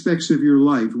aspects of your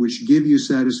life which give you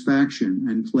satisfaction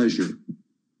and pleasure.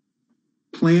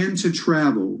 Plan to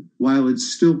travel while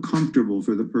it's still comfortable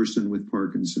for the person with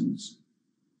Parkinson's.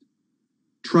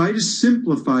 Try to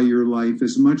simplify your life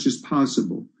as much as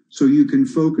possible so you can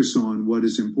focus on what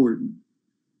is important.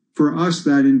 For us,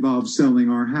 that involves selling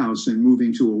our house and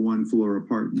moving to a one-floor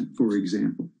apartment, for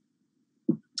example.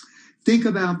 Think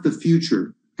about the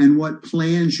future and what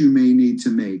plans you may need to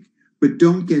make, but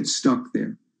don't get stuck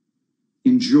there.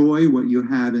 Enjoy what you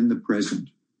have in the present.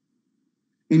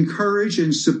 Encourage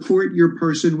and support your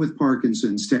person with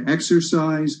Parkinson's to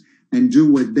exercise and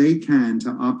do what they can to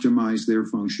optimize their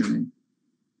functioning.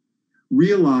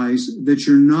 Realize that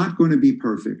you're not going to be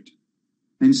perfect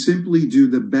and simply do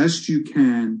the best you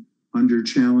can under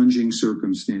challenging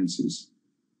circumstances.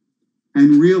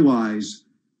 And realize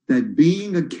that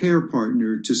being a care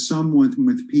partner to someone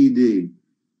with PD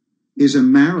is a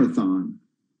marathon,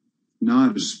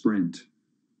 not a sprint.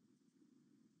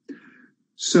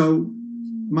 So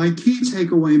my key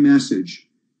takeaway message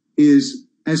is,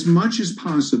 as much as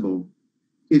possible,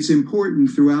 it's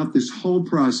important throughout this whole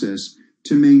process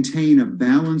to maintain a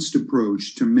balanced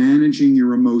approach to managing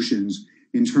your emotions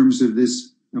in terms of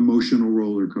this emotional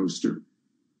roller coaster.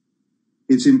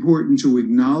 It's important to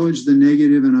acknowledge the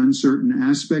negative and uncertain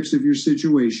aspects of your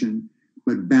situation,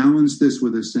 but balance this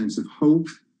with a sense of hope,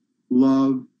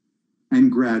 love,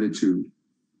 and gratitude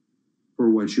for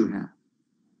what you have.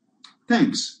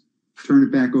 Thanks. Turn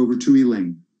it back over to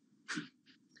Elaine.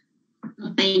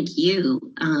 Well, thank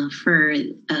you for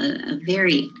a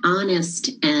very honest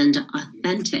and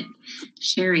authentic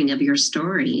sharing of your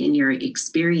story and your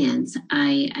experience.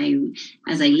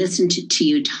 As I listen to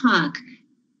you talk,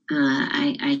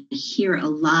 I hear a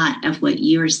lot of what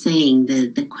you're saying,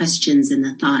 the questions and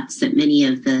the thoughts that many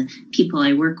of the people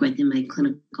I work with in my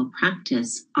clinical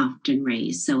practice often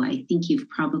raise. So I think you've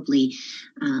probably,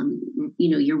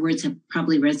 your words have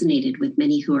probably resonated with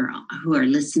many who are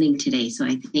listening today. So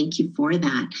I thank you for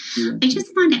that. Yeah. I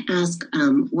just want to ask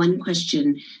one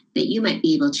question that you might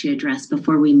be able to address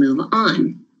before we move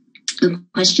on. A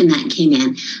question that came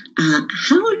in,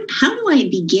 how do I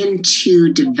begin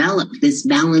to develop this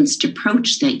balanced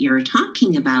approach that you're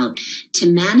talking about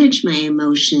to manage my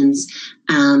emotions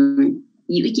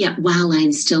while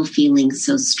I'm still feeling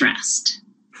so stressed?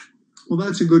 Well,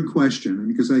 that's a good question,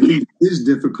 because I think it is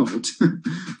difficult,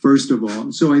 first of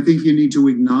all. So I think you need to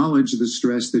acknowledge the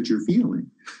stress that you're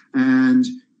feeling. And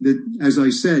that, as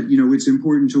I said, it's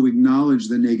important to acknowledge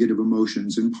the negative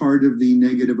emotions. And part of the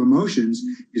negative emotions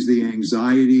is the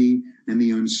anxiety and the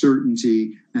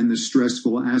uncertainty and the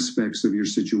stressful aspects of your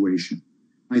situation.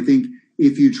 I think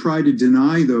if you try to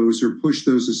deny those or push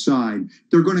those aside,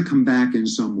 they're going to come back in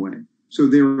some way. So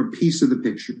they're a piece of the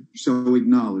picture. So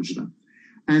acknowledge them.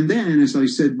 And then, as I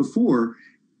said before,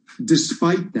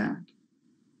 despite that,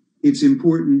 it's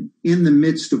important in the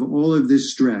midst of all of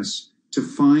this stress to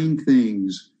find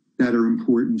things that are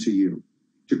important to you,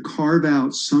 to carve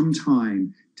out some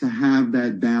time to have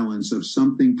that balance of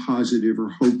something positive or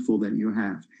hopeful that you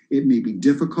have. It may be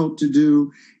difficult to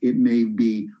do, it may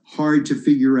be hard to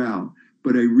figure out,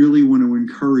 but I really want to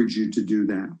encourage you to do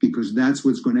that, because that's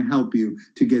what's going to help you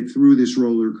to get through this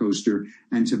roller coaster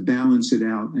and to balance it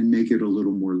out and make it a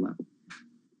little more level.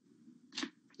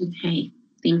 Okay,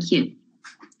 thank you.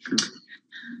 Sure.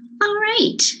 All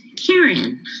right,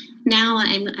 Karen. Now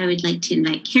I would like to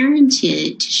invite Karen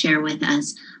to share with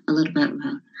us a little bit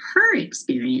about her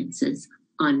experiences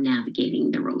on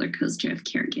navigating the roller coaster of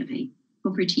caregiving.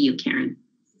 Over to you, Karen.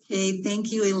 Okay,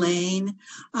 thank you, Elaine.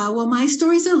 Well, my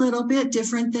story's a little bit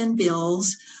different than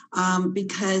Bill's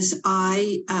because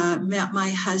I met my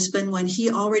husband when he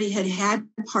already had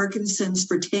Parkinson's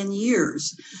for 10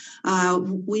 years.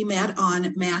 We met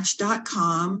on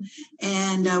Match.com,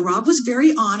 and Rob was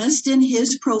very honest in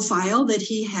his profile that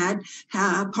he had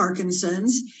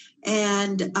Parkinson's.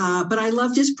 And but I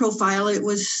loved his profile. It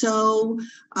was so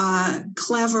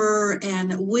clever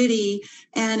and witty.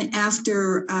 And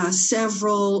after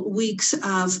several weeks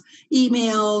of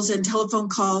emails and telephone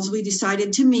calls, we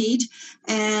decided to meet.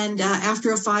 And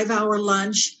after a 5-hour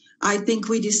lunch, I think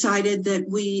we decided that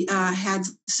we had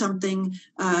something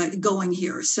going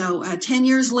here. So 10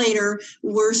 years later,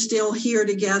 we're still here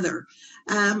together.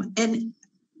 And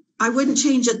I wouldn't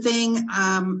change a thing.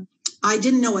 I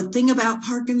didn't know a thing about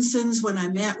Parkinson's when I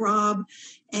met Rob,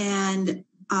 and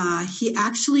he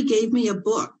actually gave me a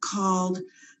book called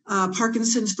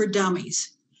Parkinson's for Dummies.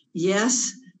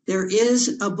 Yes, there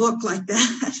is a book like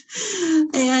that.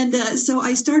 And so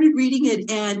I started reading it,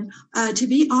 and to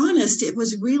be honest, it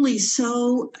was really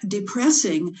so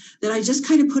depressing that I just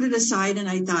kind of put it aside, and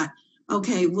I thought,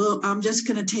 okay, well, I'm just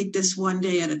going to take this one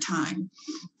day at a time.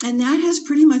 And that has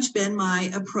pretty much been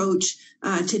my approach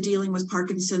to dealing with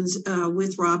Parkinson's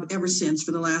with Rob ever since,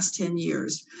 for the last 10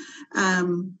 years.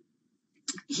 From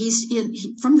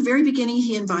the very beginning,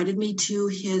 he invited me to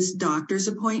his doctor's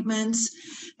appointments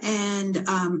and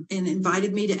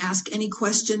invited me to ask any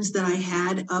questions that I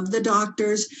had of the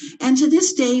doctors. And to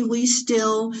this day, we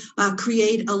still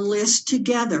create a list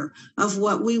together of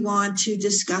what we want to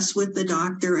discuss with the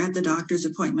doctor at the doctor's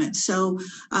appointment. So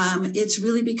it's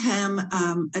really become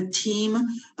a team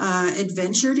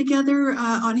adventure together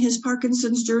on his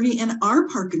Parkinson's journey and our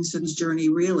Parkinson's journey,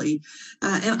 really.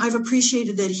 And I've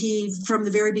appreciated that he, from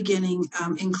the very beginning,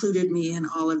 included me in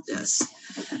all of this.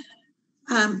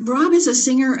 Rob is a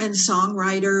singer and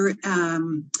songwriter,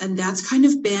 and that's kind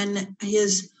of been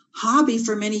his hobby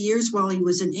for many years while he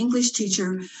was an English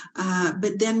teacher.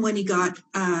 But then when he got,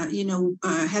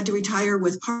 had to retire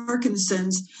with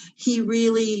Parkinson's, he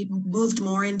really moved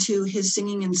more into his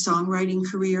singing and songwriting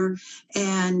career.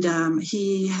 And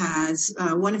he has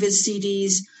one of his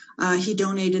CDs. He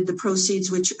donated the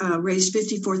proceeds, which raised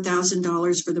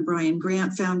 $54,000 for the Brian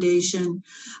Grant Foundation.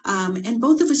 And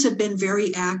both of us have been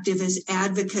very active as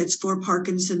advocates for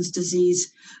Parkinson's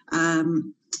disease,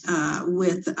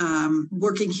 with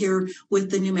working here with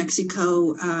the New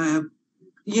Mexico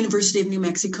University of New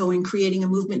Mexico and creating a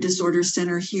movement disorder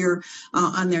center here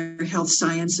on their health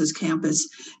sciences campus.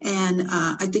 And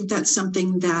I think that's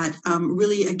something that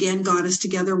really, again, got us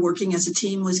together working as a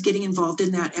team, was getting involved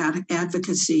in that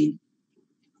advocacy.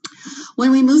 When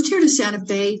we moved here to Santa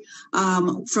Fe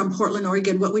from Portland,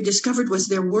 Oregon, what we discovered was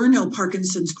there were no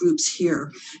Parkinson's groups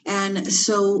here. And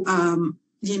so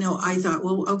I thought,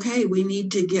 well, okay, we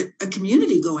need to get a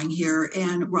community going here.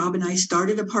 And Rob and I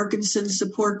started a Parkinson's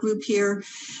support group here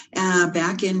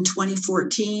back in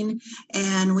 2014.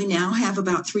 And we now have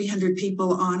about 300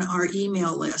 people on our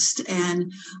email list.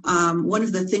 And one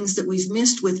of the things that we've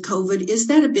missed with COVID is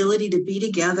that ability to be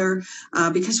together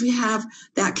because we have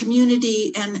that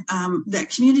community, and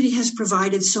that community has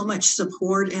provided so much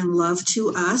support and love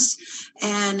to us.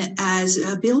 And as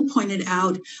Bill pointed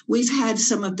out, we've had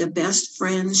some of the best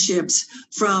friendships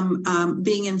from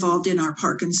being involved in our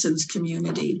Parkinson's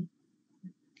community.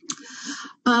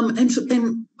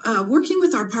 And working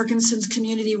with our Parkinson's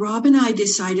community, Rob and I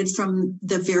decided from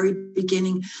the very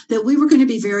beginning that we were going to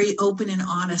be very open and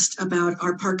honest about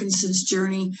our Parkinson's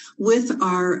journey with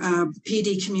our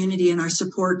PD community and our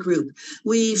support group.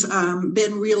 We've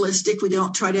been realistic. We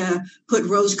don't try to put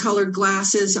rose-colored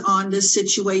glasses on this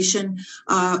situation.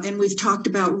 And we've talked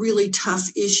about really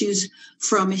tough issues,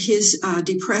 from his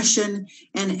depression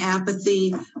and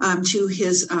apathy to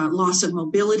his loss of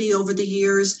mobility over the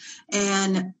years.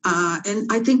 And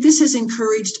I think this has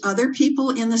encouraged other people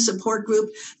in the support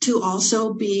group to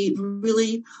also be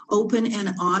really open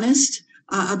and honest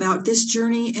about this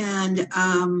journey. And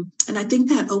I think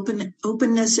that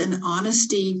openness and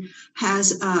honesty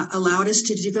has allowed us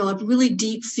to develop really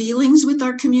deep feelings with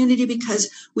our community,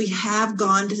 because we have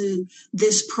gone to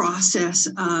this process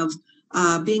of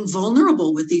being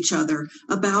vulnerable with each other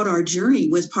about our journey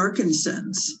with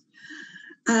Parkinson's.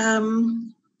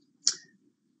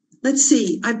 Let's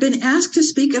see, I've been asked to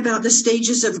speak about the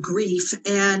stages of grief,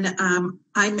 and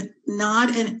I'm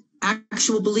not an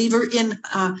actual believer in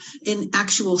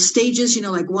actual stages,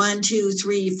 like 1, 2,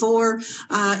 3, 4.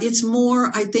 It's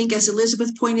more, I think, as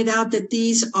Elizabeth pointed out, that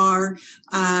these are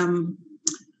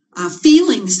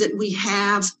feelings that we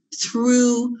have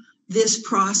through this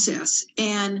process,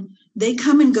 and they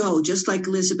come and go, just like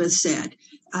Elizabeth said.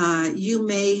 You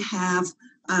may have,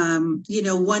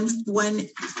 one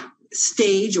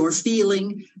stage or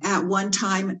feeling at one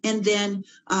time, and then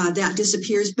that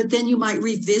disappears, but then you might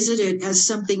revisit it as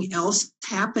something else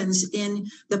happens in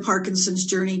the Parkinson's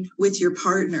journey with your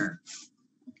partner.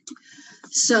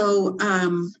 So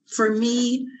for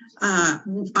me,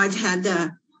 I've had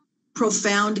the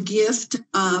profound gift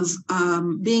of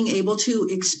being able to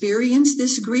experience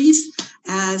this grief,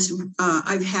 as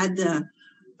I've had the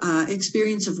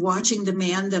experience of watching the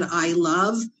man that I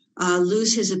love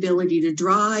lose his ability to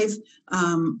drive,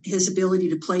 his ability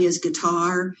to play his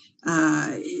guitar,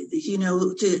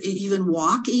 to even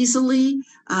walk easily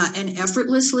and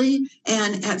effortlessly,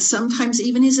 and at sometimes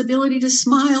even his ability to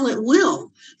smile at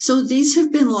will. So these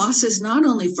have been losses not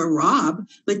only for Rob,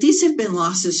 but these have been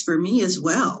losses for me as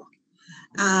well.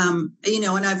 And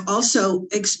I've also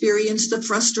experienced the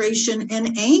frustration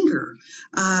and anger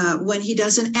when he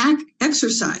doesn't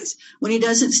exercise, when he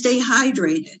doesn't stay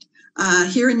hydrated.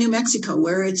 Here in New Mexico,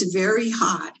 where it's very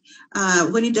hot,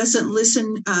 when he doesn't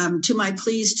listen to my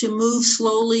pleas to move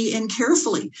slowly and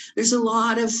carefully. There's a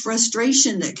lot of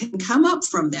frustration that can come up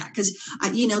from that, because,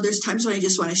 there's times when I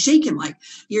just want to shake him, like,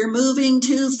 you're moving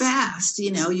too fast,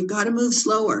 you've got to move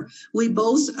slower. We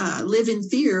both live in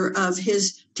fear of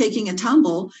his taking a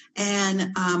tumble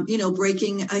and,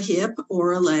 breaking a hip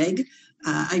or a leg.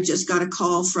 I just got a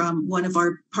call from one of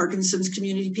our Parkinson's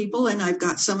community people, and I've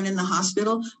got someone in the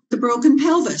hospital, the broken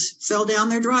pelvis, fell down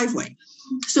their driveway.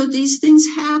 So these things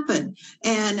happen,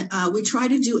 and we try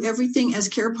to do everything as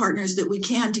care partners that we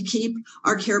can to keep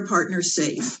our care partners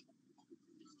safe.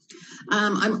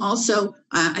 I'm also,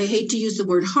 I hate to use the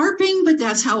word harping, but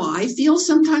that's how I feel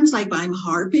sometimes, like I'm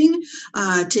harping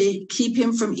to keep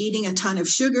him from eating a ton of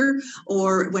sugar,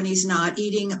 or when he's not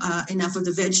eating enough of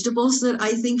the vegetables that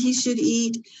I think he should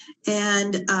eat.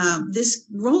 And this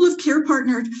role of care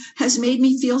partner has made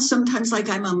me feel sometimes like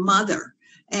I'm a mother.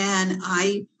 And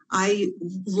I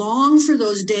long for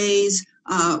those days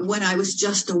when I was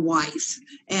just a wife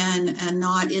and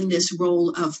not in this role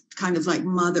of kind of like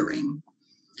mothering.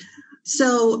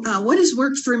 So what has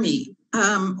worked for me?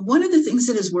 One of the things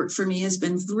that has worked for me has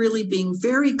been really being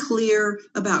very clear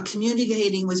about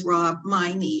communicating with Rob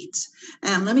my needs.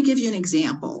 And let me give you an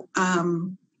example. A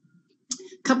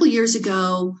couple of years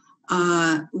ago,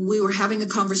 we were having a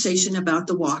conversation about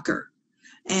the walker.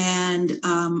 And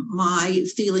my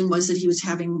feeling was that he was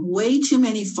having way too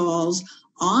many falls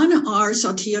on our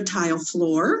saltillo tile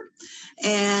floor,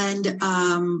 and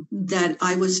that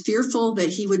I was fearful that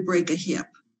he would break a hip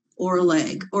or a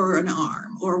leg or an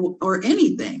arm or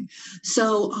anything.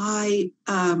 So I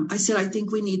said, I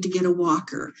think we need to get a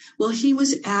walker. Well, he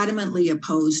was adamantly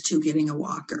opposed to getting a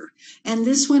walker. And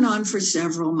this went on for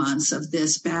several months of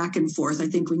this back and forth. I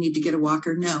think we need to get a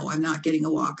walker. No, I'm not getting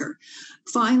a walker.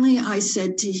 Finally, I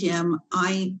said to him,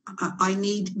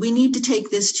 we need to take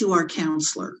this to our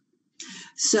counselor.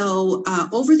 So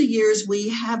over the years, we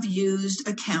have used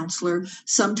a counselor,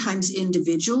 sometimes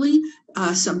individually,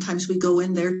 sometimes we go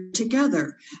in there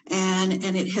together. And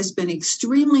it has been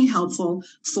extremely helpful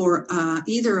for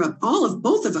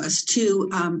both of us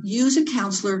to use a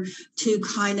counselor to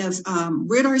kind of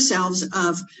rid ourselves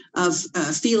of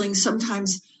feeling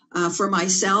sometimes. For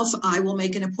myself, I will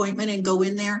make an appointment and go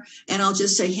in there, and I'll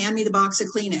just say, hand me the box of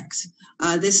Kleenex.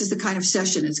 This is the kind of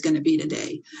session it's going to be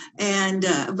today. And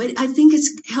but I think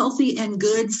it's healthy and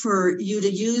good for you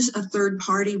to use a third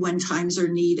party when times are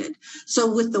needed. So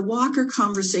with the walker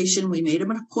conversation, we made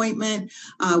an appointment.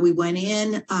 We went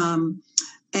in.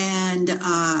 And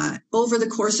over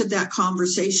the course of that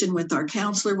conversation with our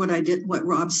counselor, what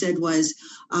Rob said was,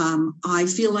 I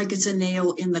feel like it's a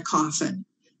nail in the coffin.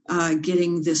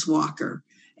 Getting this walker,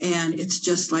 and it's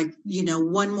just like,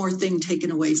 one more thing taken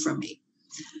away from me.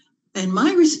 And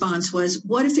my response was,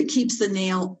 what if it keeps the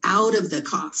nail out of the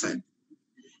coffin?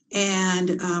 And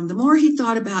the more he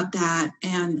thought about that,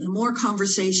 and the more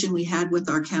conversation we had with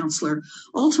our counselor,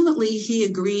 ultimately he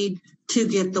agreed to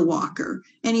get the walker.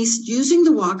 And he's using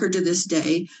the walker to this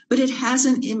day, but it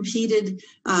hasn't impeded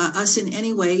us in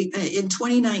any way. In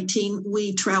 2019,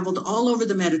 we traveled all over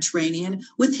the Mediterranean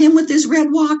with him with this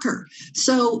red walker.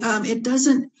 So it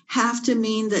doesn't have to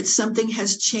mean that something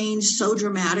has changed so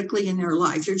dramatically in their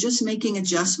life. You're just making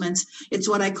adjustments. It's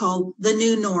what I call the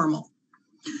new normal.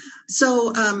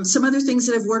 So some other things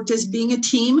that have worked is being a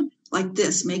team like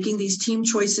this, making these team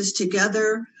choices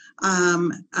together.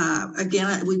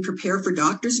 Again, we prepare for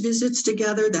doctor's visits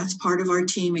together. That's part of our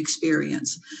team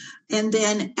experience. And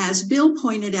then, as Bill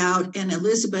pointed out, and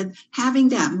Elizabeth, having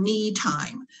that me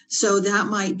time. So that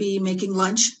might be making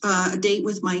lunch, a date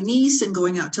with my niece and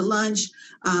going out to lunch.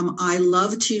 I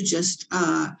love to just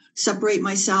separate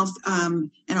myself,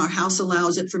 and our house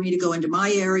allows it for me to go into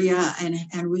my area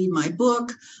and read my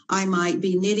book. I might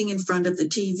be knitting in front of the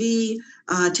TV,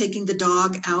 taking the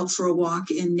dog out for a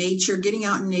walk in nature. Getting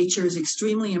out in nature is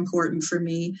extremely important for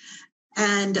me.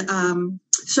 And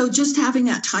so just having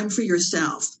that time for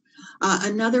yourself.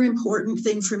 Another important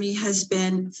thing for me has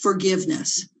been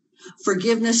forgiveness.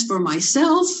 Forgiveness for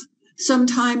myself,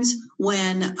 sometimes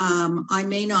when I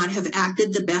may not have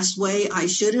acted the best way I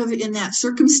should have in that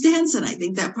circumstance, and I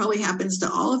think that probably happens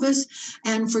to all of us,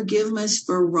 and forgiveness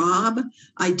for Rob.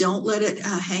 I don't let it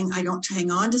I don't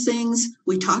hang on to things.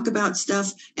 We talk about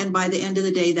stuff, and by the end of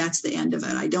the day, that's the end of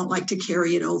it. I don't like to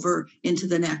carry it over into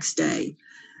the next day.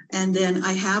 And then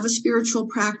I have a spiritual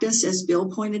practice, as Bill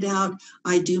pointed out.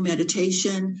 I do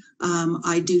meditation.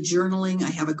 I do journaling. I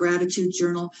have a gratitude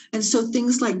journal. And so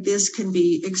things like this can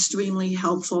be extremely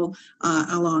helpful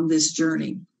along this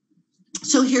journey.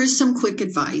 So here's some quick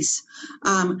advice.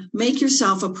 Make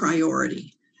yourself a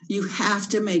priority. You have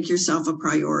to make yourself a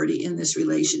priority in this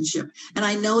relationship. And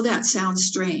I know that sounds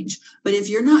strange, but if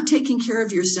you're not taking care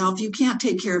of yourself, you can't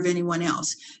take care of anyone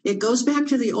else. It goes back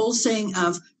to the old saying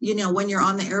of, when you're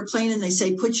on the airplane and they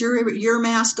say, put your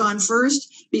mask on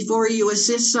first before you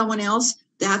assist someone else.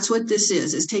 That's what this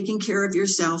is taking care of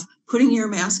yourself, putting your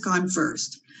mask on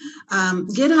first.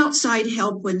 Get outside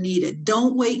help when needed.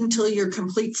 Don't wait until you're a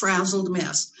complete frazzled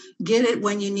mess. Get it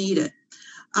when you need it.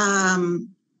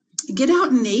 Get out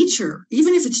in nature,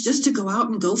 even if it's just to go out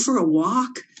and go for a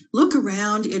walk, look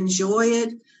around, enjoy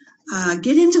it.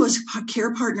 Get into a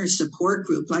care partner support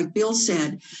group. Like Bill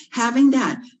said, having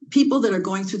that people that are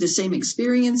going through the same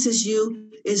experience as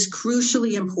you is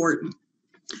crucially important.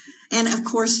 And of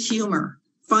course, humor,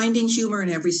 finding humor in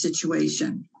every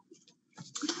situation.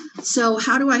 So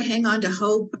how do I hang on to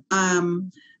hope?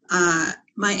 My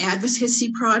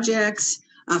advocacy projects,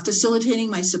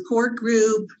 facilitating my support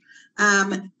group,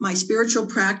 my spiritual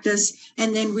practice,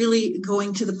 and then really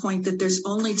going to the point that there's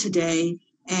only today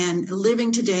and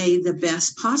living today the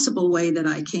best possible way that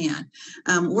I can.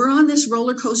 We're on this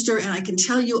roller coaster, and I can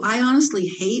tell you, I honestly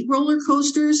hate roller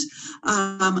coasters,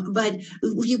 but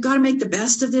you've got to make the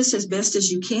best of this as best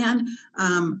as you can.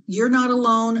 You're not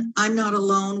alone. I'm not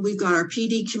alone. We've got our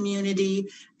PD community,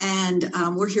 and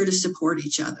we're here to support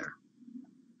each other.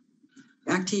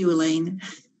 Back to you, Elaine.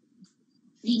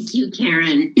 Thank you,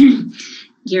 Karen.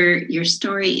 Your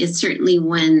story is certainly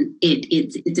one,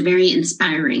 it's a very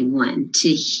inspiring one to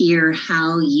hear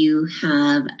how you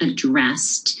have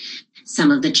addressed some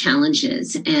of the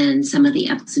challenges and some of the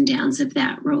ups and downs of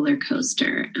that roller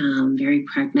coaster, very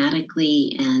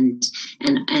pragmatically and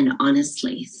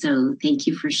honestly. So thank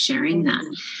you for sharing that.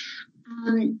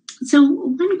 So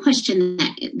one question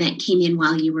that came in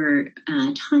while you were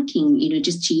talking,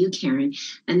 just to you, Karen,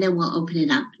 and then we'll open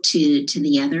it up to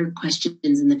the other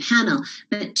questions in the panel.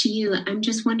 But to you, I'm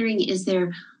just wondering, is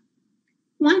there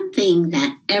one thing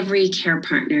that every care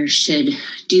partner should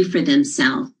do for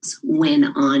themselves when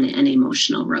on an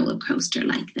emotional roller coaster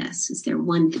like this? Is there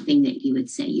one thing that you would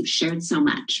say? You've shared so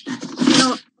much,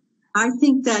 but... I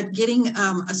think that getting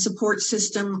a support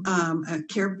system, a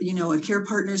care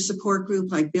partner support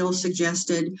group like Bill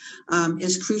suggested,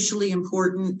 is crucially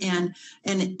important. And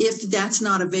if that's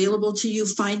not available to you,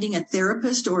 finding a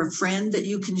therapist or a friend that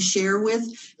you can share with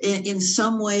in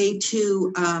some way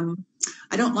to,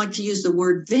 I don't like to use the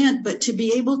word vent, but to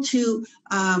be able to,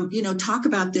 talk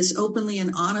about this openly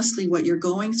and honestly, what you're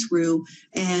going through.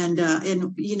 And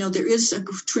there is a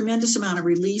tremendous amount of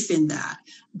relief in that.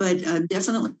 But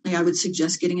definitely, I would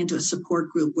suggest getting into a support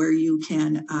group where you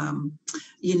can,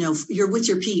 you're with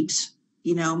your peeps,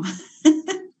 It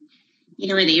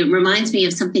reminds me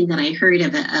of something that I heard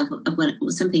of what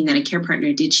something that a care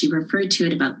partner did. She referred to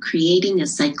it about creating a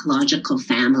psychological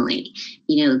family.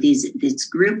 This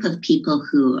group of people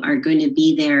who are going to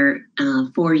be there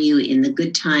for you in the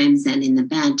good times and in the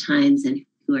bad times, and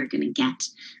who are going to get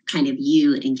kind of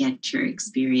you and get your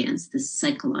experience, this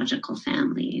psychological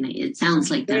family. And it sounds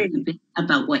like that's a bit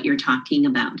about what you're talking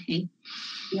about, hey?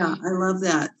 Yeah, I love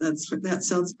that. That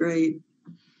sounds great.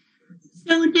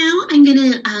 So now I'm going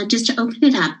to just open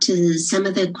it up to some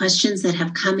of the questions that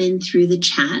have come in through the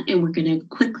chat, and we're going to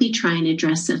quickly try and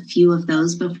address a few of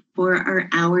those before our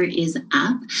hour is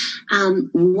up.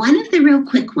 One of the real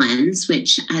quick ones,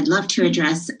 which I'd love to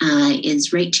address,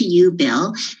 is right to you,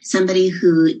 Bill. Somebody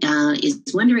who is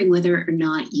wondering whether or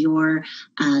not your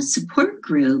support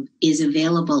group is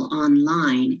available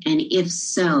online, and if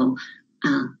so,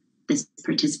 this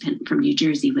participant from New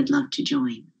Jersey would love to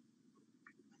join.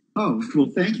 Oh, well,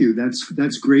 thank you.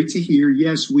 That's great to hear.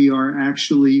 Yes, we are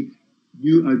actually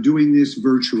doing this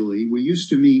virtually. We used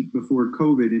to meet before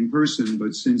COVID in person,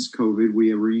 but since COVID,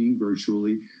 we are meeting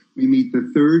virtually. We meet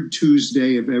the third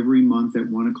Tuesday of every month at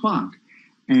 1 o'clock.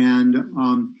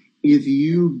 And if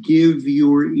you give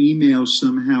your email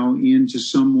somehow into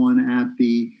someone at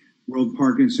the World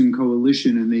Parkinson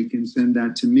Coalition and they can send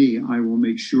that to me, I will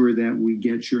make sure that we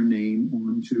get your name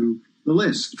onto the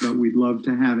list, but we'd love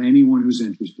to have anyone who's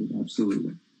interested.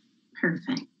 Absolutely.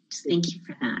 Perfect. Thank you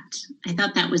for that. I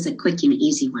thought that was a quick and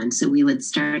easy one, so we would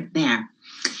start there.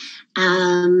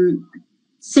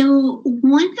 So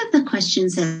one of the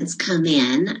questions that's come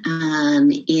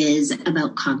in is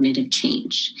about cognitive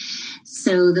change.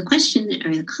 So the question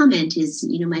or the comment is,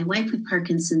 my wife with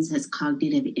Parkinson's has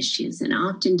cognitive issues and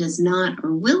often does not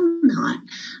or will not,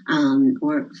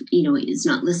 is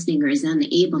not listening or is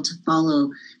unable to follow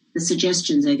the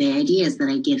suggestions or the ideas that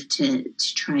I give to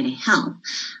try to help.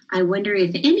 I wonder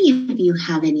if any of you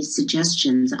have any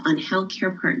suggestions on how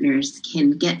care partners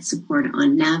can get support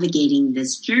on navigating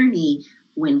this journey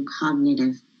when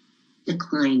cognitive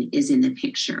decline is in the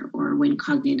picture or when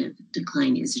cognitive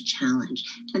decline is a challenge.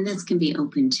 And this can be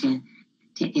open to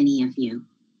any of you.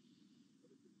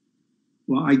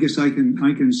 Well, I guess I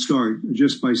can start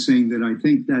just by saying that I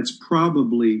think that's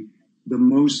probably the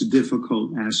most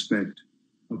difficult aspect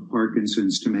of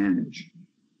Parkinson's to manage.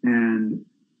 And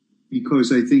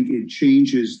because I think it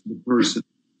changes the person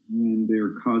when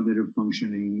their cognitive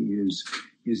functioning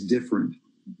is different.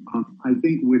 I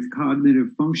think with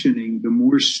cognitive functioning, the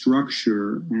more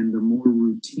structure and the more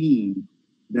routine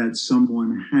that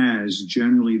someone has,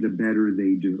 generally the better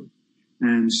they do.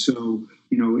 And so,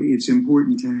 it's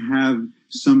important to have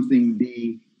something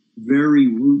be very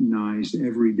routinized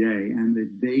every day and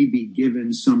that they be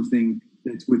given something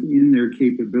that's within their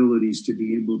capabilities to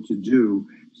be able to do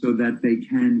so that they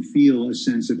can feel a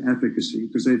sense of efficacy.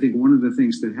 Because I think one of the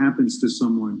things that happens to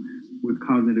someone with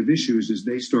cognitive issues is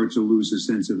they start to lose a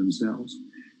sense of themselves.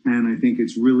 And I think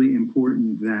it's really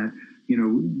important that,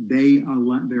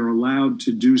 they're allowed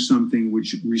to do something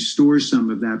which restores some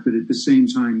of that, but at the same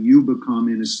time, you become,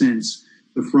 in a sense,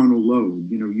 the frontal lobe.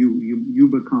 You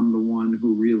become the one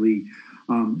who really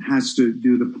has to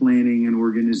do the planning and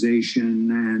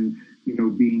organization and,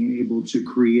 being able to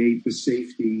create the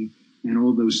safety and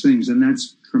all those things. And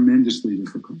that's tremendously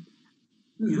difficult.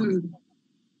 Yeah.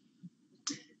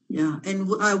 Yeah, and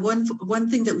one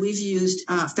thing that we've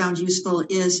found useful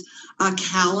is a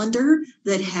calendar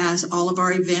that has all of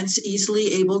our events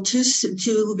easily able to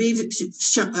be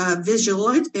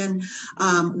visualized, and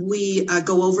we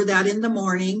go over that in the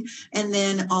morning, and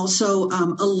then also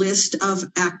a list of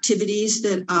activities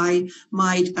that I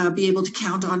might be able to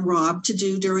count on Rob to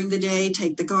do during the day: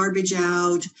 take the garbage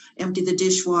out, empty the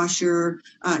dishwasher,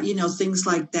 things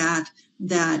like that.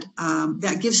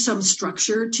 That gives some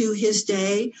structure to his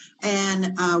day.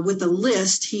 And with a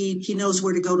list, he knows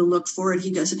where to go to look for it.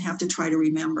 He doesn't have to try to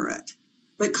remember it.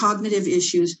 But cognitive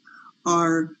issues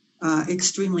are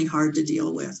extremely hard to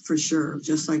deal with, for sure,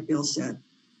 just like Bill said.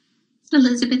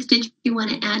 Elizabeth, did you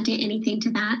want to add to anything to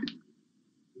that?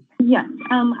 Yes,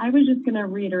 I was just going to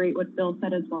reiterate what Bill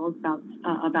said as well as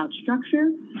about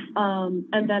structure.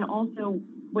 And then also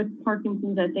with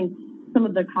Parkinson's, I think some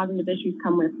of the cognitive issues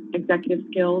come with executive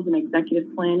skills and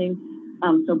executive planning.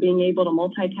 So being able to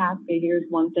multitask, here's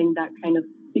one thing that kind of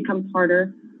becomes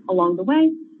harder along the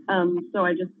way. So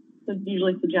I just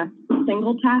usually suggest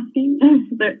single tasking.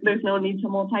 There's no need to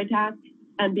multitask,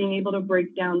 and being able to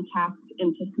break down tasks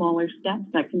into smaller steps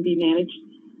that can be managed,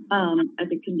 I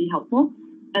think can be helpful.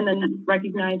 And then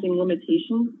recognizing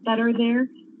limitations that are there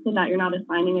so that you're not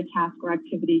assigning a task or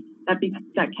activity that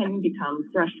can become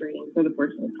frustrating for the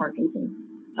person with Parkinson's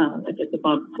if it's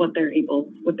above what their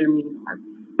means are.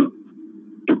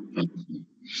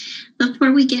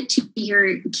 Before we get to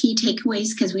your key takeaways,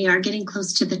 because we are getting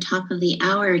close to the top of the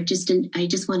hour, I just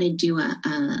want to do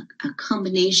a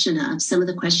combination of some of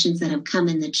the questions that have come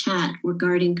in the chat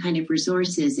regarding kind of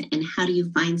resources and how do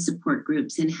you find support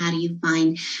groups and how do you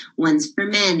find ones for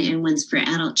men and ones for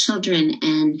adult children.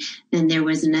 And then there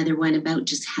was another one about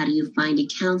just how do you find a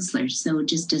counselor. So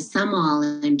just to sum all,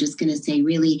 I'm just going to say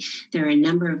really there are a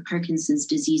number of Parkinson's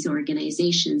disease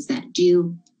organizations that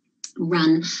do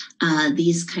run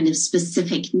these kind of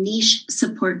specific niche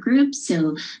support groups.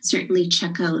 So certainly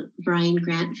check out Brian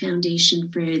Grant Foundation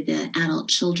for the adult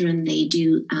children. They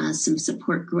do some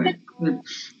support group.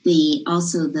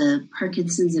 Also the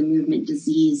Parkinson's and Movement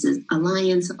Diseases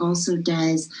Alliance also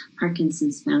does,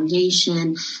 Parkinson's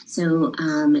Foundation. So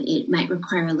it might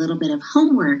require a little bit of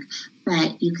homework,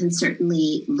 but you can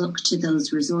certainly look to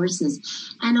those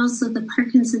resources. And also the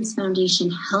Parkinson's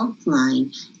Foundation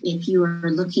Helpline, if you are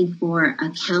looking for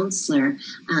a counselor,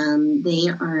 they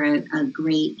are a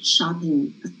great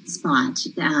shopping spot,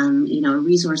 a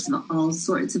resource of all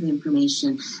sorts of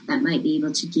information that might be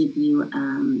able to give you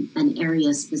an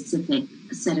area-specific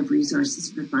set of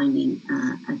resources for finding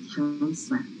a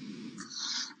counselor.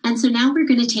 And so now we're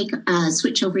going to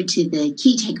switch over to the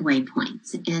key takeaway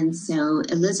points. And so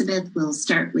Elizabeth, we'll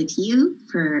start with you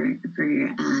for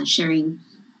sharing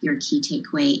your key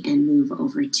takeaway and move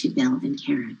over to Bill and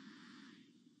Karen.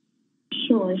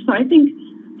 Sure. So I think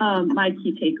my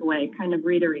key takeaway kind of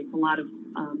reiterates a lot of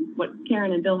what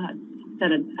Karen and Bill had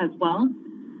said as well.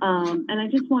 And I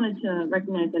just wanted to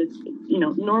recognize that it's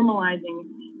normalizing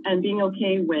and being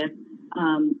okay with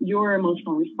your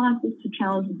emotional responses to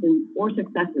challenges or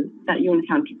successes that you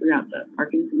encounter throughout the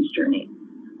Parkinson's journey,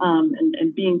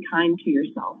 and being kind to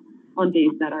yourself on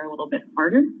days that are a little bit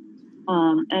harder,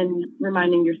 and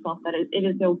reminding yourself that it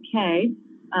is okay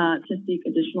to seek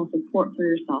additional support for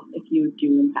yourself if you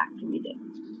do in fact need it.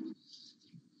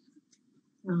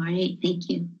 All right, thank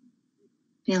you.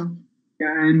 Bill.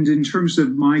 And in terms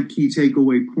of my key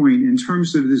takeaway point, in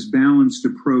terms of this balanced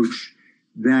approach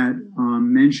that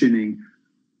I'm mentioning,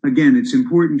 again, it's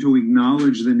important to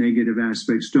acknowledge the negative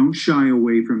aspects. Don't shy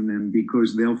away from them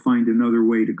because they'll find another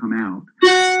way to come out.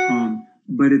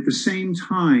 But at the same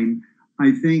time,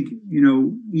 I think,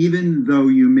 even though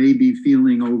you may be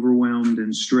feeling overwhelmed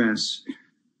and stressed,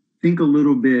 think a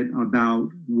little bit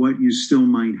about what you still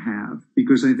might have,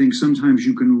 because I think sometimes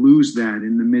you can lose that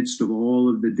in the midst of all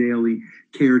of the daily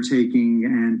caretaking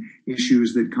and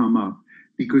issues that come up.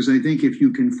 Because I think if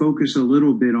you can focus a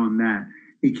little bit on that,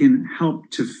 it can help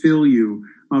to fill you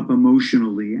up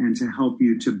emotionally and to help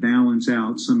you to balance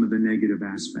out some of the negative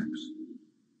aspects.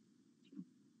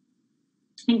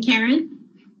 And Karen?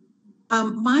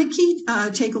 My key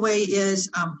takeaway is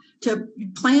to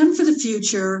plan for the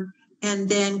future and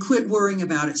then quit worrying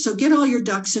about it. So get all your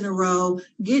ducks in a row,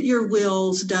 get your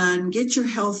wills done, get your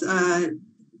health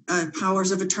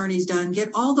powers of attorneys done,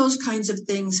 get all those kinds of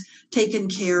things taken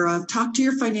care of, talk to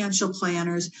your financial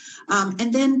planners,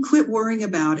 and then quit worrying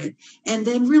about it. And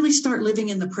then really start living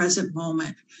in the present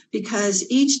moment, because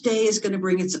each day is going to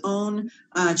bring its own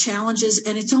challenges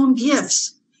and its own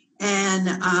gifts. And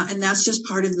that's just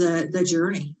part of the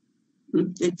journey.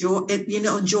 Enjoy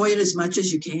it as much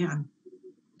as you can.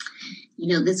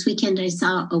 This weekend I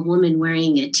saw a woman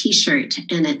wearing a T-shirt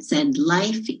and it said,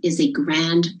 "Life is a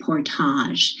grand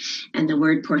portage." And the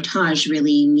word portage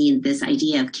really means this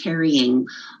idea of carrying,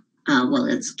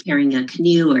 it's carrying a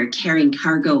canoe or carrying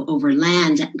cargo over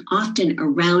land, often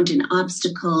around an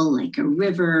obstacle like a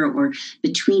river or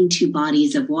between two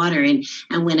bodies of water.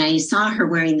 And when I saw her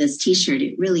wearing this T-shirt,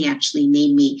 it really actually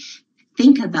made me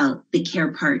think about the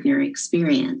care partner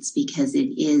experience, because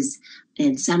it is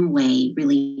in some way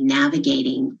really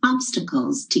navigating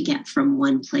obstacles to get from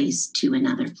one place to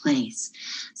another place.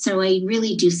 So I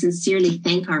really do sincerely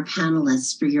thank our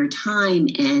panelists for your time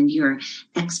and your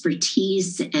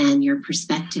expertise and your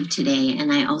perspective today.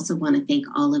 And I also want to thank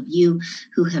all of you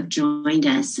who have joined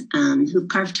us, who've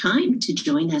carved time to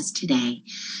join us today.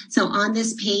 So on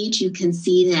this page, you can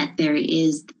see that there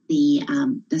is the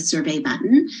survey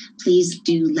button. Please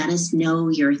do let us know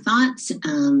your thoughts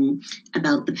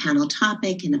about the panel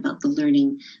topic and about the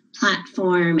learning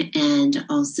platform, and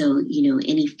also,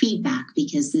 any feedback,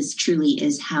 because this truly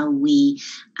is how we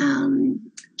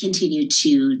continue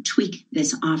to tweak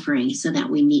this offering so that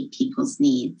we meet people's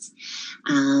needs.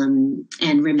 And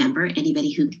remember,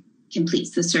 anybody who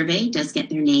completes the survey does get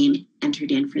their name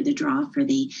entered in for the draw for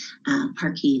the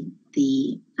Parky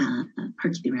the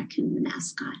raccoon, the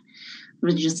mascot.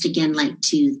 We'd just again like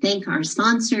to thank our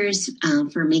sponsors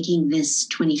for making this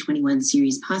 2021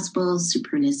 series possible,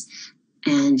 Supernus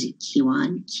and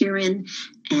Kiran.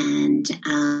 And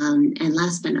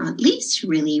last but not least,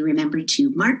 really remember to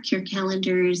mark your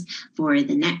calendars for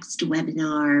the next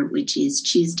webinar, which is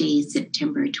Tuesday,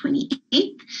 September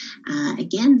 28th.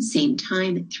 Again, same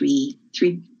time at 3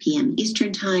 p.m.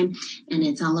 Eastern Time. And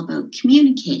it's all about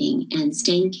communicating and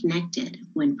staying connected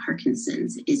when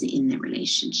Parkinson's is in the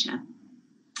relationship.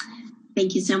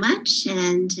 Thank you so much,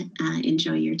 and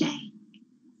enjoy your day.